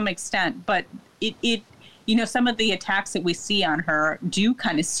true to some extent, but it some of the attacks that we see on her do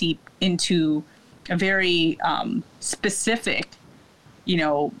kind of seep into a very specific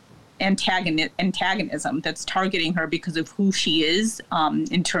antagonism that's targeting her because of who she is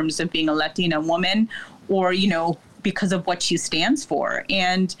in terms of being a Latina woman, or, because of what she stands for.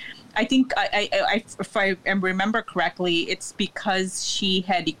 And I think if I remember correctly, it's because she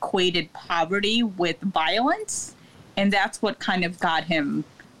had equated poverty with violence. And that's what kind of got him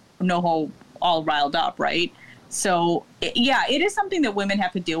all riled up, right? So, it is something that women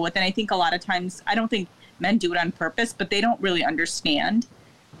have to deal with. And I think a lot of times, I don't think men do it on purpose, but they don't really understand,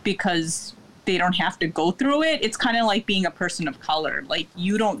 because they don't have to go through it. It's kind of like being a person of color. Like,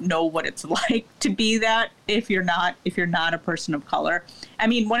 you don't know what it's like to be that if you're not a person of color. I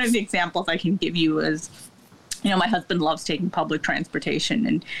mean, one of the examples I can give you is, my husband loves taking public transportation,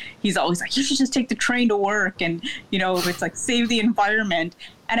 and he's always like, you should just take the train to work. And, it's like, save the environment.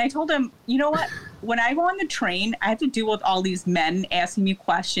 And I told him, you know what? When I go on the train, I have to deal with all these men asking me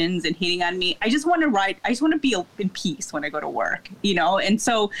questions and hitting on me. I just want to ride. I just want to be in peace when I go to work, And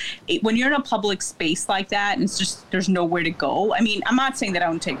so when you're in a public space like that, and it's just, there's nowhere to go. I mean, I'm not saying that I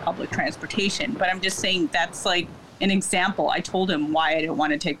don't take public transportation, but I'm just saying that's like an example. I told him why I didn't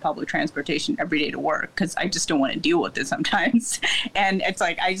want to take public transportation every day to work, because I just don't want to deal with it sometimes. And it's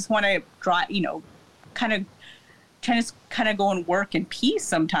like, I just want to drive, kind of go and work in peace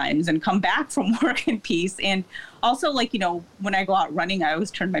sometimes and come back from work in peace. And also, like, when I go out running, I always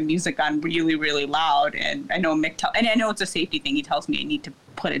turn my music on really, really loud. And I know and I know it's a safety thing. He tells me I need to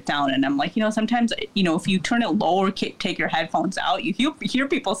put it down. And I'm like, sometimes, if you turn it low or take your headphones out, you hear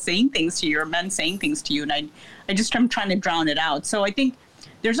people saying things to you, or men saying things to you. And I'm trying to drown it out. So I think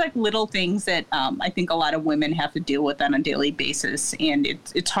there's like little things that I think a lot of women have to deal with on a daily basis. And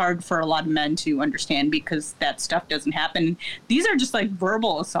it's hard for a lot of men to understand, because that stuff doesn't happen. These are just like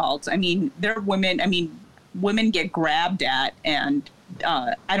verbal assaults. I mean, women get grabbed at, and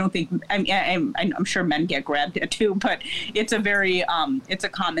I don't think, I'm sure men get grabbed at too, but it's a very, it's a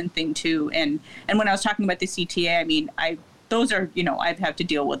common thing too. And when I was talking about the CTA, I mean, those are, I've had to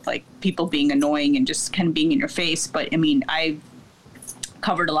deal with like people being annoying and just kind of being in your face. But I mean, I've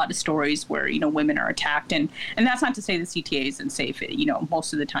covered a lot of stories where, women are attacked, and that's not to say the CTA isn't safe.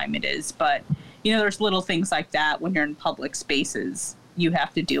 Most of the time it is, but, there's little things like that when you're in public spaces you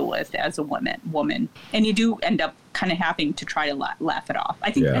have to deal with as a woman, and you do end up kind of having to try to laugh it off.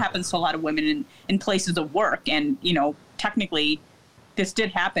 I think it happens to a lot of women in places of work, and, technically this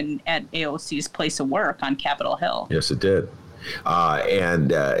did happen at AOC's place of work on Capitol Hill. Yes, it did. And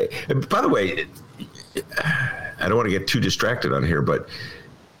by the way, I don't want to get too distracted on here, but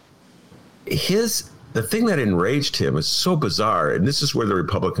the thing that enraged him is so bizarre, and this is where the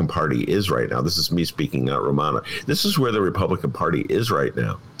Republican Party is right now. This is me speaking, not Rummana. This is where the Republican Party is right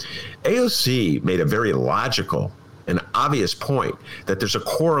now. AOC made a very logical and obvious point that there's a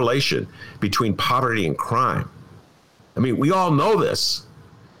correlation between poverty and crime. I mean, we all know this.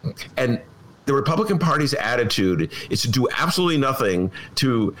 And the Republican Party's attitude is to do absolutely nothing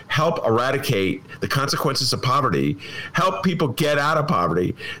to help eradicate the consequences of poverty, help people get out of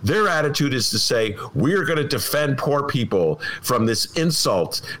poverty. Their attitude is to say, we're going to defend poor people from this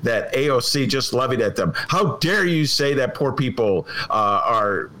insult that AOC just levied at them. How dare you say that poor people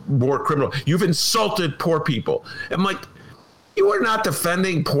are more criminal? You've insulted poor people. I'm like, you are not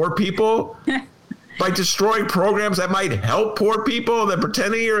defending poor people by destroying programs that might help poor people, that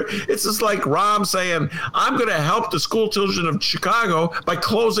pretending it's just like Rahm saying, I'm going to help the school children of Chicago by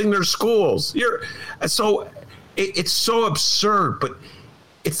closing their schools. It's so absurd, but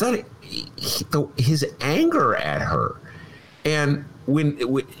it's not his anger at her. And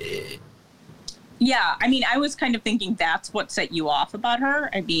yeah, I mean, I was kind of thinking that's what set you off about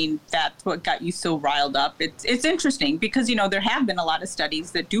her. I mean, that's what got you so riled up. It's interesting because, there have been a lot of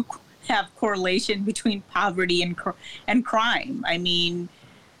studies that do have correlation between poverty and crime. I mean,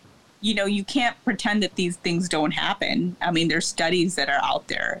 you can't pretend that these things don't happen. I mean, there's studies that are out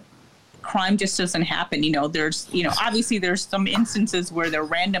there. Crime just doesn't happen. There's, obviously there's some instances where there are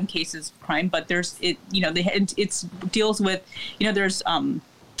random cases of crime, but it deals with, there's,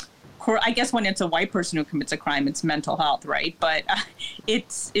 I guess when it's a white person who commits a crime, it's mental health, right? But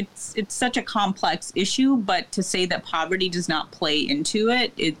it's such a complex issue. But to say that poverty does not play into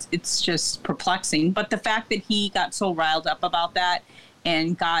it, it's just perplexing. But the fact that he got so riled up about that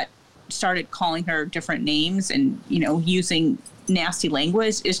and started calling her different names and using nasty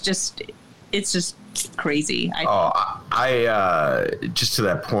language is just crazy. Just to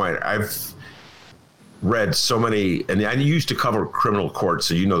that point, I've read so many, and I used to cover criminal court,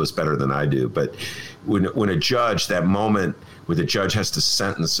 so you know this better than I do, but when a judge, that moment where the judge has to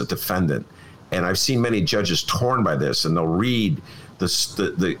sentence a defendant, and I've seen many judges torn by this, and they'll read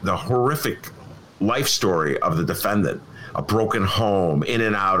the horrific life story of the defendant, a broken home, in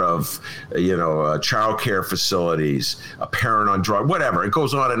and out of, child care facilities, a parent on drugs, whatever. It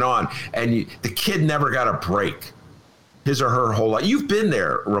goes on, and the kid never got a break. His or her whole life. You've been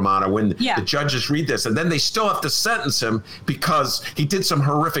there, Rummana, when the judges read this, and then they still have to sentence him because he did some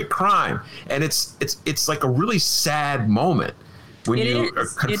horrific crime. And it's like a really sad moment when you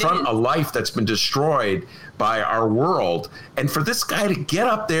confront a life that's been destroyed by our world. And for this guy to get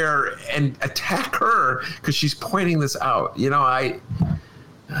up there and attack her because she's pointing this out, I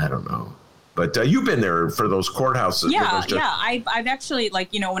don't know. But you've been there for those courthouses. Yeah. I've actually,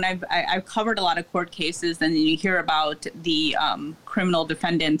 like, you know, when I've covered a lot of court cases, and you hear about the criminal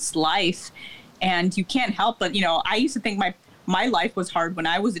defendant's life, and you can't help but, you know, I used to think my life was hard when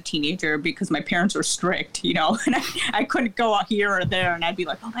I was a teenager because my parents were strict, you know, and I couldn't go out here or there, and I'd be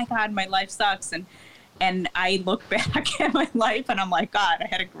like, oh my God, my life sucks. And I look back at my life and I'm like, God, I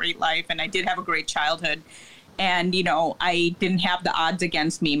had a great life, and I did have a great childhood. And, you know, I didn't have the odds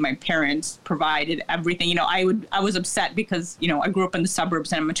against me. My parents provided everything. You know, I was upset because, you know, I grew up in the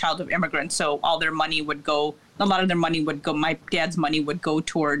suburbs and I'm a child of immigrants. So all their money would go, a lot of their money would go, my dad's money would go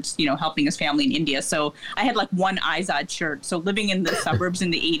towards, you know, helping his family in India. So I had like one Izod shirt. So living in the suburbs in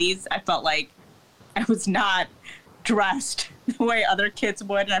the 80s, I felt like I was not dressed the way other kids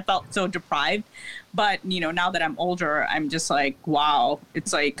would, and I felt so deprived. But, you know, now that I'm older, I'm just like, wow,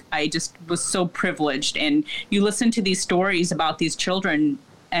 it's like I just was so privileged. And you listen to these stories about these children,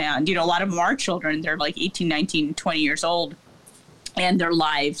 and, you know, a lot of them are children. They're like 18, 19, 20 years old, and their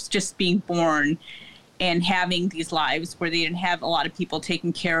lives just being born and having these lives where they didn't have a lot of people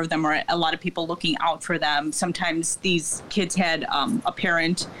taking care of them or a lot of people looking out for them. Sometimes these kids had a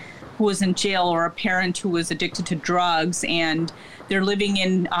parent who was in jail or a parent who was addicted to drugs, and they're living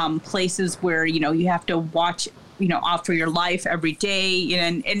in places where, you know, you have to watch, you know, out for your life every day.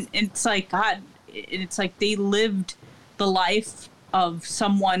 And it's like, God, it's like they lived the life of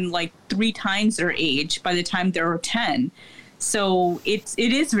someone like 3 times their age by the time they were 10. So it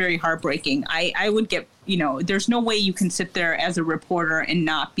is very heartbreaking. I would get, you know, there's no way you can sit there as a reporter and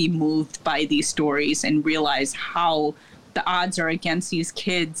not be moved by these stories and realize how the odds are against these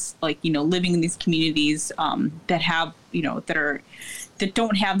kids, like, you know, living in these communities that have, you know, that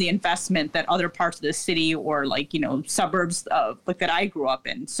don't have the investment that other parts of the city or, like, you know, suburbs like that I grew up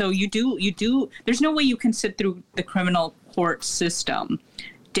in. So you do. There's no way you can sit through the criminal court system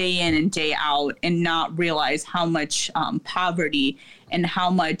day in and day out and not realize how much poverty and how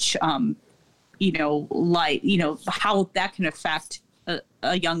much, you know, like, you know, how that can affect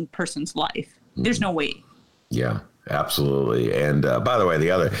a young person's life. There's no way. Yeah. Absolutely. And by the way,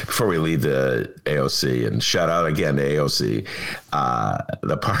 before we leave the AOC, and shout out again to AOC,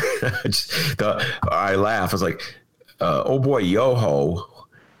 the part I laugh. I was like, oh boy, Yoho,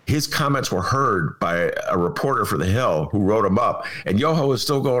 his comments were heard by a reporter for The Hill who wrote him up, and Yoho is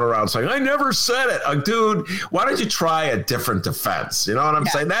still going around saying, I never said it. Dude, why don't you try a different defense? You know what I'm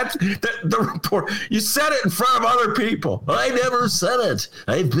saying? That's the report. You said it in front of other people. I never said it.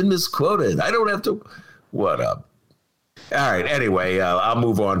 I've been misquoted. I don't have to. What up? All right. Anyway, I'll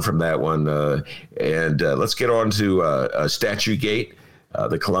move on from that one. And let's get on to Statue Gate,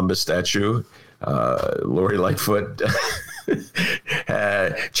 the Columbus statue. Lori Lightfoot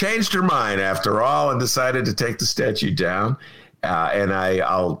changed her mind after all and decided to take the statue down. And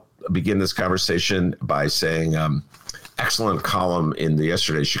I'll begin this conversation by saying excellent column in the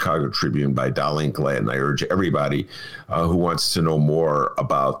yesterday's Chicago Tribune by Darlene Glanton. I urge everybody who wants to know more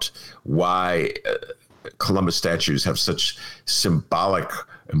about why Columbus statues have such symbolic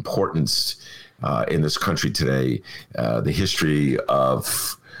importance in this country today. The history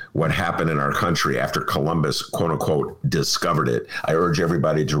of what happened in our country after Columbus, quote unquote, discovered it. I urge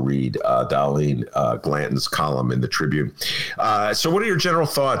everybody to read Darlene Glanton's column in the Tribune. So what are your general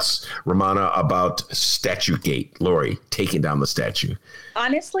thoughts, Rummana, about Statue Gate? Lori, taking down the statue.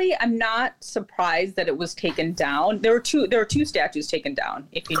 Honestly, I'm not surprised that it was taken down. There were two statues taken down.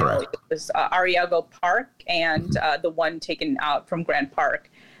 If you know, it was Arriago Park and the one taken out from Grant Park.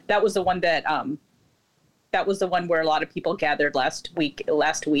 That was the one that where a lot of people gathered last week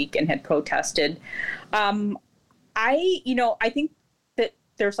and had protested. I think that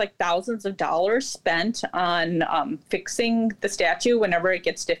there's like thousands of dollars spent on fixing the statue whenever it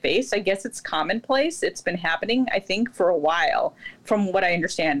gets defaced. I guess it's commonplace. It's been happening, I think, for a while, from what I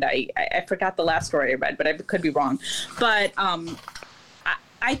understand. I forgot the last story I read, but I could be wrong. But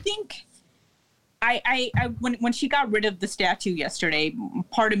I think when she got rid of the statue yesterday,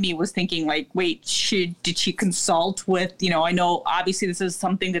 part of me was thinking, like, wait, did she consult with, you know, I know obviously this is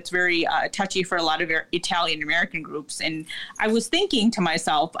something that's very touchy for a lot of Italian American groups. And I was thinking to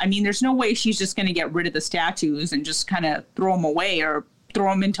myself, I mean, there's no way she's just going to get rid of the statues and just kind of throw them away or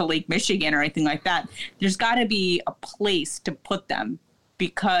throw them into Lake Michigan or anything like that. There's got to be a place to put them,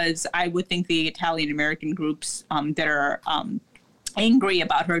 because I would think the Italian American groups that are angry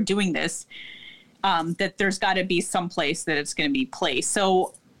about her doing this, that there's got to be some place that it's going to be placed.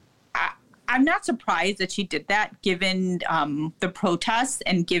 So I'm not surprised that she did that, given the protests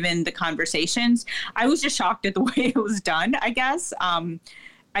and given the conversations. I was just shocked at the way it was done, I guess.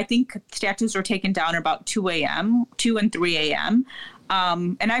 I think statues were taken down about 2 and 3 a.m.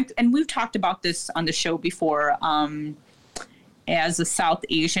 And we've talked about this on the show before. As a South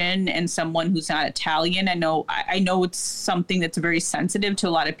Asian and someone who's not Italian, I know it's something that's very sensitive to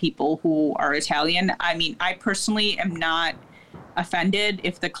a lot of people who are Italian. I mean, I personally am not offended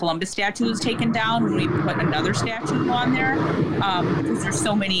if the Columbus statue is taken down when we put another statue on there, because there's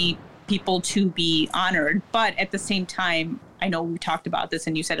so many people to be honored. But at the same time, I know we talked about this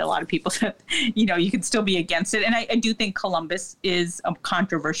and you said a lot of people said, you can still be against it. And I do think Columbus is a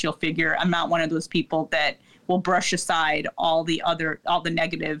controversial figure. I'm not one of those people that will brush aside all the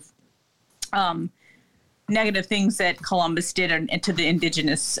negative things that Columbus did and to the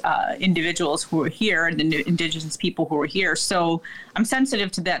indigenous individuals who were here and the indigenous people who were here. So I'm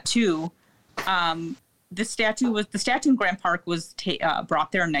sensitive to that too. The statue in Grant Park was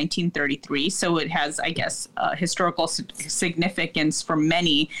brought there in 1933. So it has, I guess, historical significance for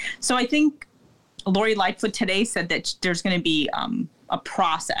many. So I think Lori Lightfoot today said that there's going to be a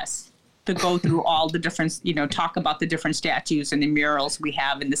process to go through all the different, talk about the different statues and the murals we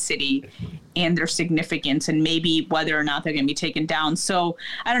have in the city and their significance and maybe whether or not they're going to be taken down. So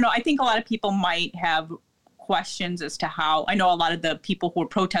I don't know. I think a lot of people might have questions as to how. I know a lot of the people who were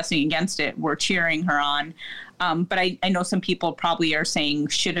protesting against it were cheering her on. But I know some people probably are saying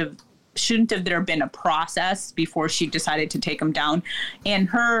shouldn't have there been a process before she decided to take them down. And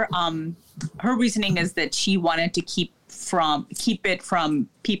her reasoning is that she wanted to keep it from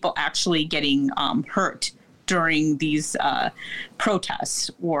people actually getting hurt during these protests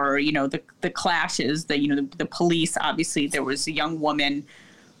or the clashes. The police, obviously there was a young woman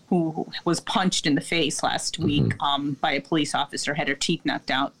who was punched in the face last week by a police officer, had her teeth knocked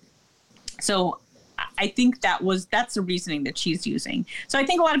out. So I think that's the reasoning that she's using. So I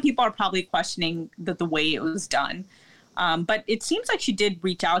think a lot of people are probably questioning the way it was done. But it seems like she did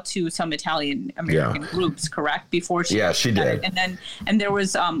reach out to some Italian American groups, correct? Before she did. And there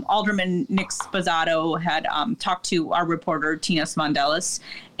was Alderman Nick Sposato had talked to our reporter Tina Smondelis,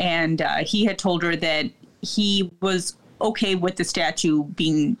 and he had told her that he was okay with the statue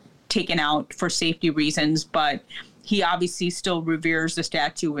being taken out for safety reasons, but he obviously still reveres the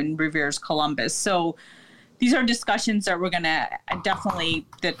statue and reveres Columbus. So these are discussions that we're going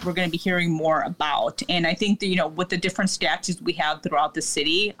to be hearing more about. And I think that, with the different statues we have throughout the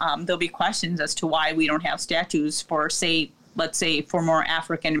city, there'll be questions as to why we don't have statues for, let's say, for more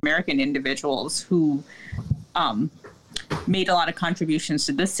African-American individuals who made a lot of contributions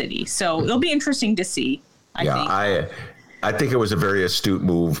to this city. So it'll be interesting to see, I think. I think it was a very astute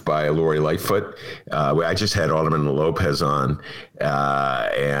move by Lori Lightfoot. I just had Alderman Lopez on,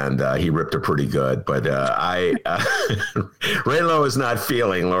 and he ripped her pretty good. But Ray Lowe is not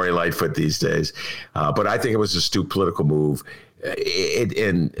feeling Lori Lightfoot these days. But I think it was an astute political move.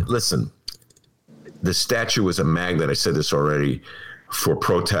 And listen, the statue was a magnet. I said this already. For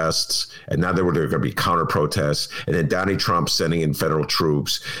protests, and now there were going to be counter protests, and then Donnie Trump sending in federal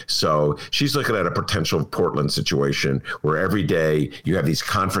troops. So she's looking at a potential Portland situation where every day you have these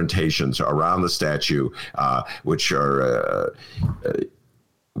confrontations around the statue, which are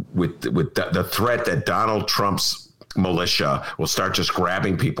with the threat that Donald Trump's militia will start just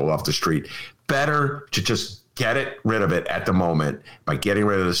grabbing people off the street. Better to just get rid of it at the moment by getting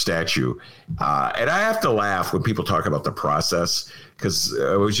rid of the statue. And I have to laugh when people talk about the process, because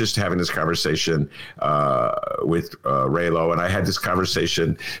I was just having this conversation with Ray Lowe, and I had this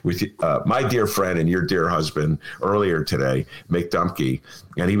conversation with my dear friend and your dear husband earlier today, Mick Dumke,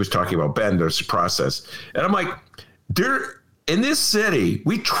 and he was talking about this process. And I'm like, in this city,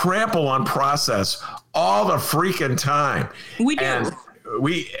 we trample on process all the freaking time. We do. And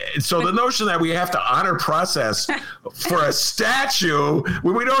so the notion that we have to honor process for a statue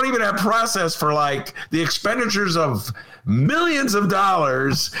when we don't even have process for like the expenditures of millions of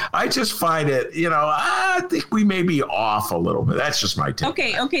dollars, I just find it, I think we may be off a little bit. That's just my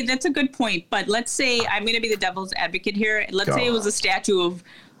take. Okay, that's a good point. But let's say I'm going to be the devil's advocate here. Let's say it was a statue of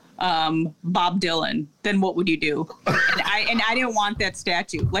Bob Dylan, then what would you do? And I didn't want that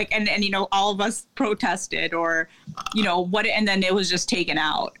statue. And all of us protested, or what, and then it was just taken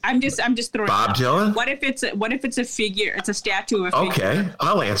out. I'm just throwing Bob Dylan. What if it's a figure? It's a statue of a figure. Okay,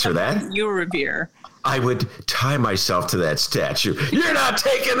 I'll answer that. You revere. I would tie myself to that statue. You're not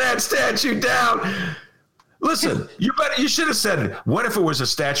taking that statue down. Listen, you should have said, what if it was a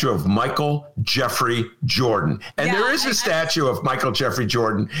statue of Michael Jeffrey Jordan? And there is a statue of Michael Jeffrey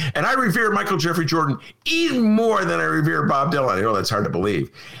Jordan, and I revere Michael Jeffrey Jordan even more than I revere Bob Dylan. I know that's hard to believe.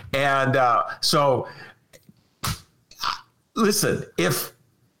 And so, listen, if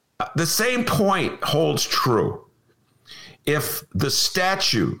the same point holds true, if the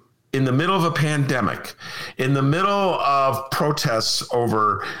statue in the middle of a pandemic, in the middle of protests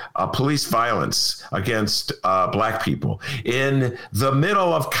over police violence against black people, in the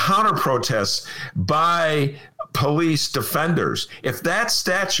middle of counter protests by police defenders, if that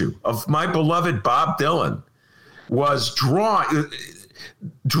statue of my beloved Bob Dylan was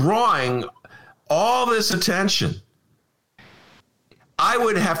drawing all this attention, I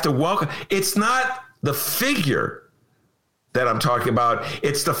would have to welcome. It's not the figure that I'm talking about.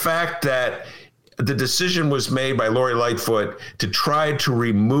 It's the fact that the decision was made by Lori Lightfoot to try to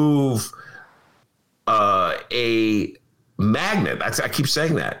remove a magnet. I keep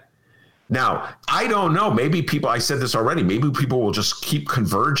saying that. Now, I don't know. Maybe people, I said this already, maybe people will just keep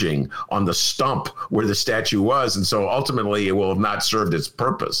converging on the stump where the statue was. And so ultimately it will have not served its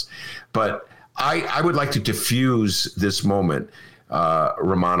purpose. But I would like to diffuse this moment,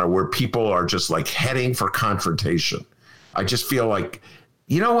 Rummana, where people are just like heading for confrontation. I just feel like,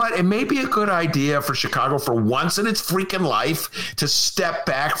 you know what? It may be a good idea for Chicago for once in its freaking life to step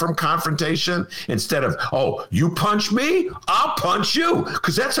back from confrontation instead of, oh, you punch me, I'll punch you,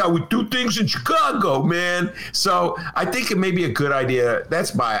 because that's how we do things in Chicago, man. So I think it may be a good idea.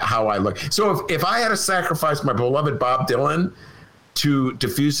 That's how I look. So if I had to sacrifice my beloved Bob Dylan to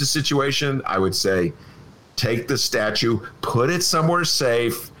diffuse the situation, I would say take the statue, put it somewhere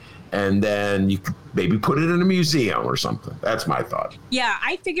safe, and then you could maybe put it in a museum or something. That's my thought. Yeah,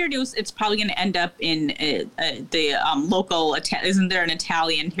 I figured it's probably going to end up in the local, isn't there an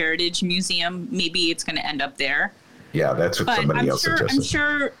Italian Heritage Museum? Maybe it's going to end up there. Yeah, that's what somebody else suggested. I'm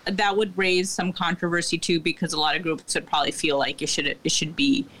sure that would raise some controversy too, because a lot of groups would probably feel like it should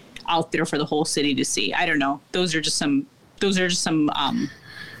be out there for the whole city to see. I don't know. Those are just some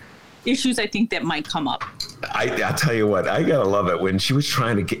issues I think that might come up. I'll tell you what, I gotta love it when she was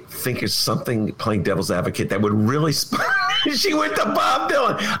trying to think of something playing devil's advocate that would really she went to Bob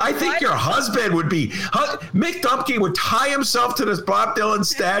Dylan. I think your husband would be Mick Dumpke would tie himself to this Bob Dylan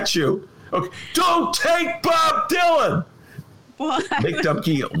statue. Okay, don't take Bob Dylan. Mick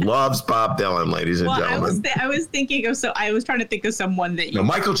Dumpke loves Bob Dylan, ladies and gentlemen. I was trying to think of someone that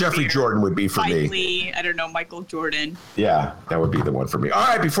Michael Jeffrey Jordan would be for me. I don't know, Michael Jordan. Yeah, that would be the one for me. All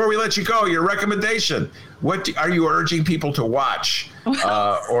right, before we let you go, your recommendation. What are you urging people to watch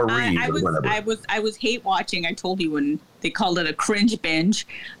or read? I was hate watching. I told you when they called it a cringe binge.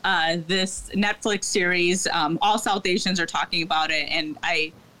 This Netflix series, all South Asians are talking about it, and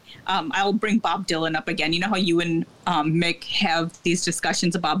I'll bring Bob Dylan up again. You know how you and Mick have these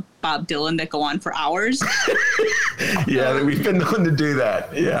discussions about Bob Dylan that go on for hours? Yeah, we've been known to do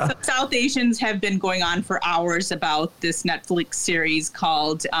that. Yeah. So South Asians have been going on for hours about this Netflix series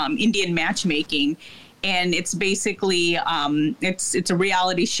called Indian Matchmaking. And it's basically it's a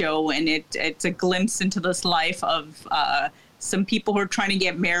reality show, and it's a glimpse into this life of some people who are trying to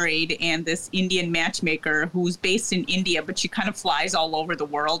get married, and this Indian matchmaker who's based in India, but she kind of flies all over the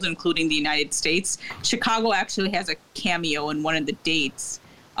world, including the United States. Chicago actually has a cameo in one of the dates.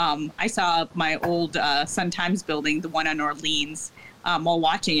 I saw my old Sun-Times building, the one on Orleans, while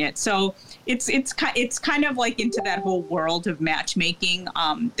watching it. So it's kind of like into that whole world of matchmaking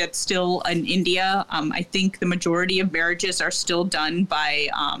that's still in India. I think the majority of marriages are still done by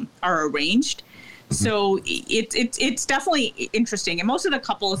are arranged. So it's definitely interesting. And most of the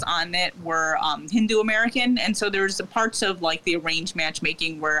couples on it were Hindu American. And so there's parts of like the arranged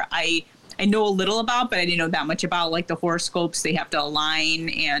matchmaking where I know a little about, but I didn't know that much about, like the horoscopes they have to align,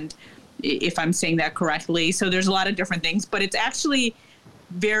 and if I'm saying that correctly. So there's a lot of different things, but it's actually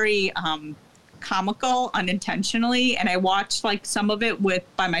very comical unintentionally. And I watched like some of it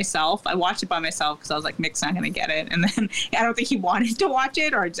by myself. I watched it by myself because I was like, Mick's not going to get it. And then I don't think he wanted to watch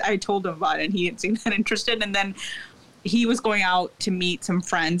it, or I told him about it and he didn't seem that interested. And then he was going out to meet some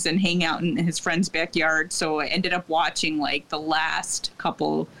friends and hang out in his friend's backyard. So I ended up watching like the last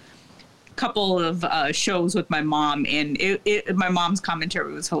couple of shows with my mom, and my mom's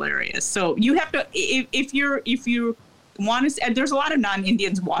commentary was hilarious. So you have to, if you want to, there's a lot of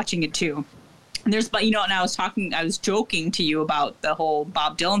non-Indians watching it too. And there's, but, and I was joking to you about the whole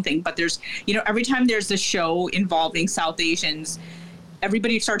Bob Dylan thing, but there's, every time there's a show involving South Asians,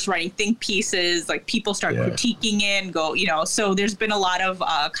 everybody starts writing think pieces, like people start critiquing it, so there's been a lot of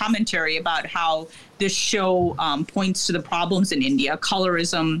commentary about how this show points to the problems in India.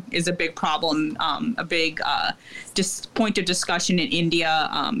 Colorism is a big problem, a big point of discussion in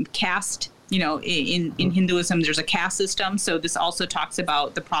India. Caste, in Hinduism, there's a caste system. So this also talks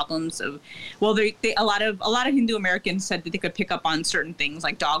about the problems of, a lot of Hindu Americans said that they could pick up on certain things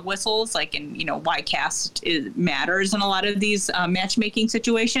like dog whistles, like why caste matters in a lot of these matchmaking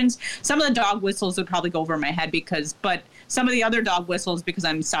situations. Some of the dog whistles would probably go over my head but some of the other dog whistles, because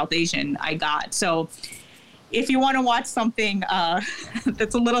I'm South Asian, I got. So if you want to watch something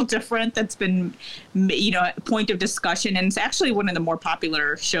that's a little different, that's been, a point of discussion, and it's actually one of the more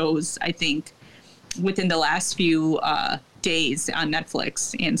popular shows, I think, within the last few days on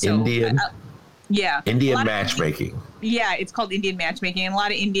Netflix. And so Indian matchmaking. It's called Indian matchmaking, and a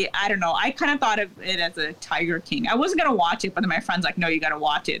lot of I don't know, I kind of thought of it as a Tiger King. I wasn't going to watch it, but then my friend's like, no, you got to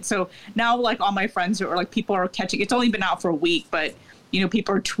watch it. So now, like, all my friends are like, people are catching, it's only been out for a week, but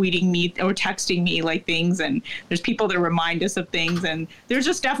people are tweeting me or texting me like things, and there's people that remind us of things, and there's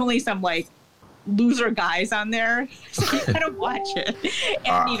just definitely some like loser guys on there. So you gotta watch it.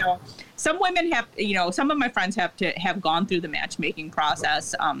 And some women have, some of my friends have gone through the matchmaking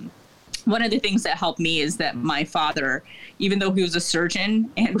process. One of the things that helped me is that my father, even though he was a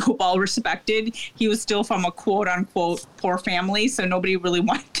surgeon and well respected, he was still from a quote unquote poor family. So nobody really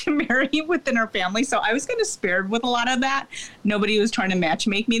wanted to marry within our family. So I was kind of spared with a lot of that. Nobody was trying to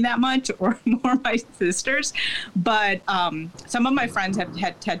matchmake me that much, or my sisters. But some of my friends have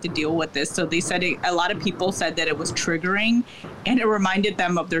had to deal with this. So they said a lot of people said that it was triggering, and it reminded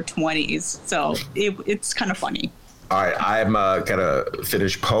them of their 20s. So it's kind of funny. All right, I'm going to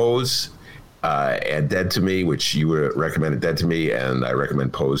finish Pose and Dead to Me, which you recommended Dead to Me, and I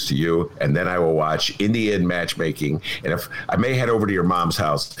recommend Pose to you. And then I will watch Indian Matchmaking. And if I may head over to your mom's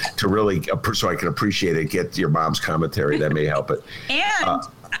house to really, so I can appreciate it, get your mom's commentary, that may help it. And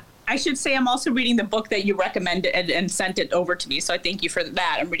I should say I'm also reading the book that you recommended and sent it over to me. So I thank you for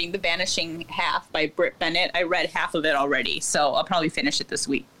that. I'm reading The Vanishing Half by Britt Bennett. I read half of it already, so I'll probably finish it this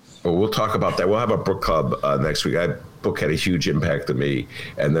week. Well, we'll talk about that. We'll have a book club next week. That book had a huge impact on me,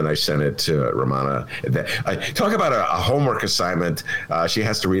 and then I sent it to Rummana. Talk about a homework assignment. She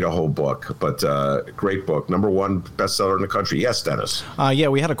has to read a whole book, but great book. #1 bestseller in the country. Yes, Dennis?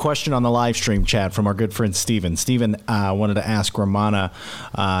 We had a question on the live stream chat from our good friend Steven. Steven wanted to ask Rummana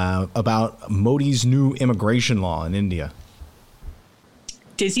about Modi's new immigration law in India.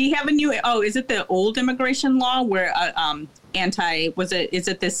 Does he have a new? Oh, is it the old immigration law where is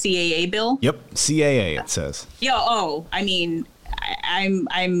it the CAA bill? Yep, CAA it says. Yeah. Oh, I mean, I'm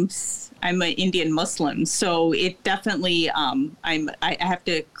an Indian Muslim, so it definitely I have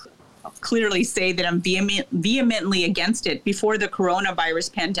to clearly say that I'm vehemently against it. Before the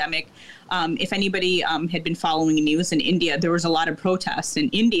coronavirus pandemic, if anybody had been following news in India, there was a lot of protests in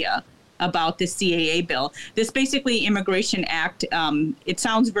India about the CAA bill. This basically Immigration Act, it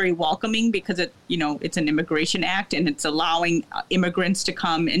sounds very welcoming because it's an immigration act, and it's allowing immigrants to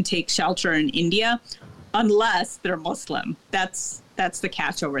come and take shelter in India unless they're Muslim. That's the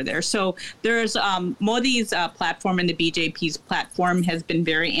catch over there. So there's Modi's platform, and the BJP's platform has been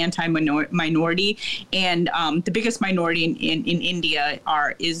very anti-minority, and the biggest minority in India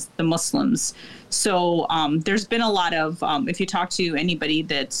is the Muslims. So there's been a lot of, if you talk to anybody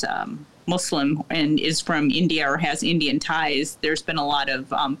that's Muslim and is from India or has Indian ties, there's been a lot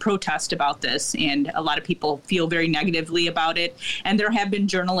of protest about this, and a lot of people feel very negatively about it. And there have been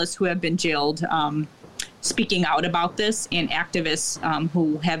journalists who have been jailed speaking out about this, and activists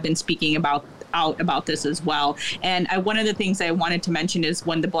who have been speaking out about this as well. And one of the things I wanted to mention is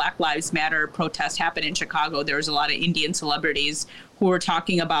when the Black Lives Matter protest happened in Chicago, there was a lot of Indian celebrities who were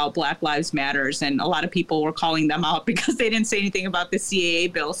talking about Black Lives Matters, and a lot of people were calling them out because they didn't say anything about the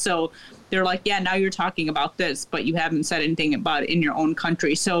CAA bill. So they're like, yeah, now you're talking about this, but you haven't said anything about it in your own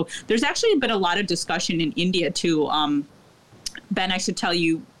country. So there's actually been a lot of discussion in India too. Ben, I should tell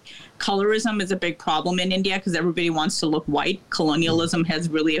you, colorism is a big problem in India because everybody wants to look white. Colonialism has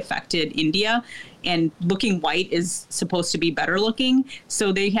really affected India, and looking white is supposed to be better looking.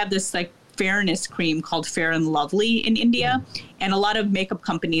 So they have this like fairness cream called Fair and Lovely in India. And a lot of makeup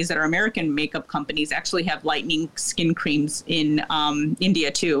companies that are American makeup companies actually have lightening skin creams in India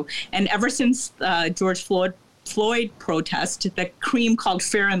too. And ever since George Floyd protest, the cream called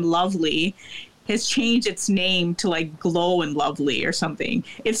Fair and Lovely has changed its name to like Glow and Lovely or something.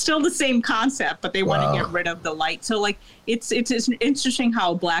 It's still the same concept, but they want to get rid of the light. So like it's interesting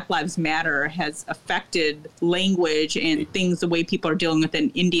how Black Lives Matter has affected language and things, the way people are dealing with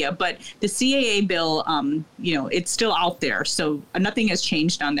in India. But the CAA bill, it's still out there. So nothing has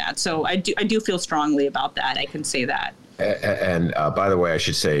changed on that. So I do feel strongly about that. I can say that. And by the way, I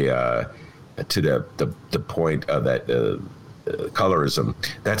should say to the point that colorism,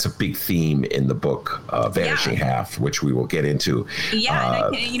 that's a big theme in the book Vanishing Half, which we will get into. Yeah,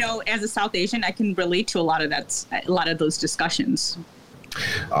 and I can, as a South Asian, I can relate to a lot of those discussions.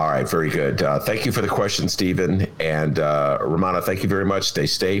 All right, very good. Thank you for the question, Stephen. And Rummana, thank you very much. Stay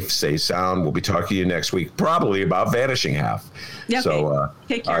safe, stay sound. We'll be talking to you next week, probably about Vanishing Half. Yeah, so,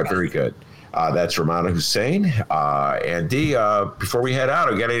 take care, all right, guys. very good. That's Rummana Hussain. And Dee, before we head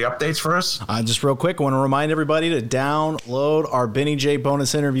out, you got any updates for us? Just real quick, I want to remind everybody to download our Benny J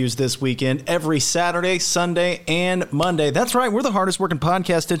bonus interviews this weekend, every Saturday, Sunday, and Monday. That's right, we're the hardest working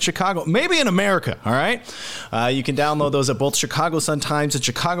podcast in Chicago, maybe in America, all right? You can download those at both Chicago Sun-Times and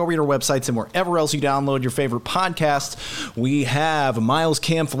Chicago Reader websites and wherever else you download your favorite podcasts. We have Miles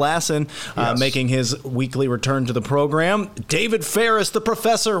Kampf-Lassin making his weekly return to the program. David Ferris, the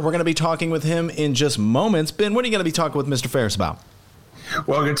professor, we're going to be talking with him in just moments. Ben, what are you going to be talking with Mr. Ferris about?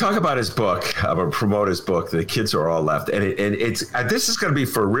 Well, I'm going to talk about his book. I'm going to promote his book, The Kids Are All Left. And this is going to be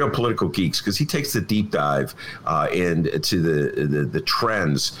for real political geeks because he takes the deep dive into the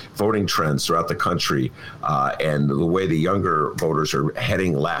trends, voting trends throughout the country and the way the younger voters are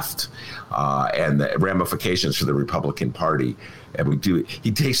heading left and the ramifications for the Republican Party. And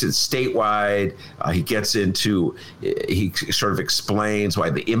he takes it statewide. He sort of explains why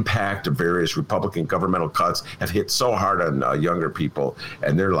the impact of various Republican governmental cuts have hit so hard on younger people.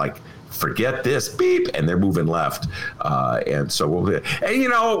 And they're like, forget this, beep, and they're moving left. And so we'll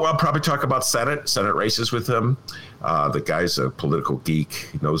probably talk about Senate races with him. The guy's a political geek.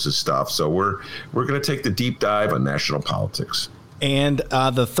 He knows his stuff. So we're going to take the deep dive on national politics. And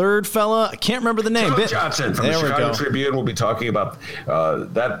the third fella, I can't remember the name. Charlie Johnson from the Chicago Tribune will be talking about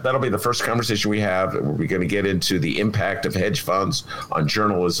that. That'll be the first conversation we have. We're going to get into the impact of hedge funds on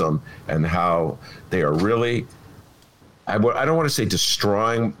journalism and how they are really, I don't want to say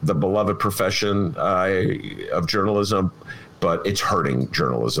destroying the beloved profession of journalism, but it's hurting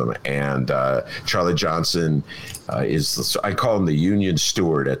journalism. And Charlie Johnson I call him the union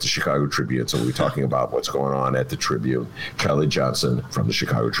steward at the Chicago Tribune. So we'll be talking about what's going on at the Tribune. Charlie Johnson from the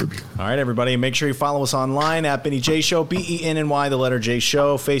Chicago Tribune. All right, everybody. Make sure you follow us online at Benny J Show, BENNY, the letter J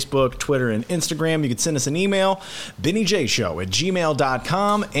Show, Facebook, Twitter, and Instagram. You can send us an email,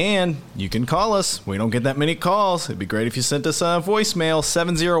 BennyJShow@gmail.com, and you can call us. We don't get that many calls. It'd be great if you sent us a voicemail,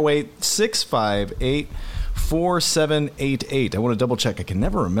 708-658-4788. I want to double check. I can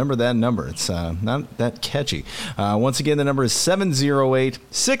never remember that number. It's not that catchy. Once again, the number is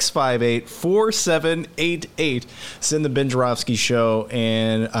 708-658-4788. Send the Ben Jarofsky Show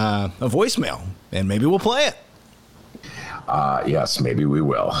and a voicemail, and maybe we'll play it. Yes, maybe we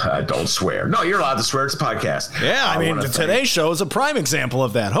will. Don't swear. No, you're allowed to swear. It's a podcast. Yeah, I mean, today's show is a prime example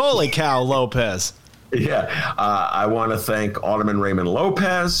of that. Holy cow, Lopez. Yeah, I want to thank Alderman Raymond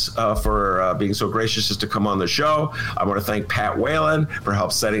Lopez for being so gracious as to come on the show. I want to thank Pat Whalen for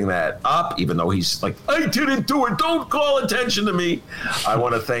help setting that up, even though he's like, I didn't do it. Don't call attention to me. I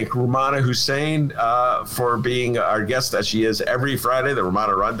want to thank Rummana Hussain for being our guest, as she is every Friday, the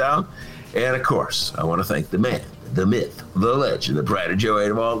Rummana Rundown. And, of course, I want to thank the man, the myth, the legend, the pride and joy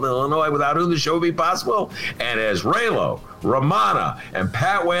of all Illinois, without whom the show would be possible. And as Raylo, Rummana, and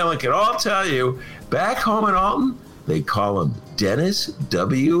Pat Whalen can all tell you, back home in Alton, they call him Dennis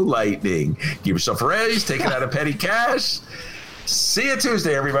W. Lightning. Give yourself a raise, take it out of petty cash. See you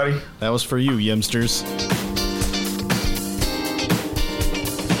Tuesday, everybody. That was for you, Yimsters.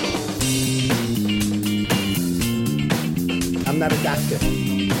 I'm not a doctor.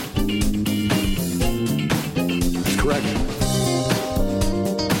 Correct.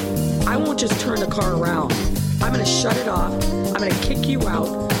 I won't just turn the car around. I'm going to shut it off. I'm going to kick you out,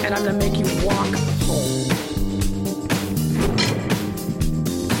 and I'm going to make you walk home.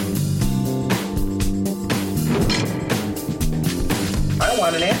 I don't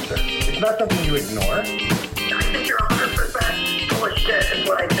want an answer. It's not something you ignore. I think you're 100% full of shit is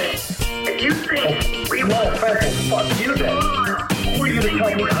what I think. If you think we fuck you then. Who are you to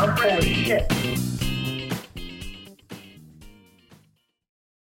tell me I'm full of shit?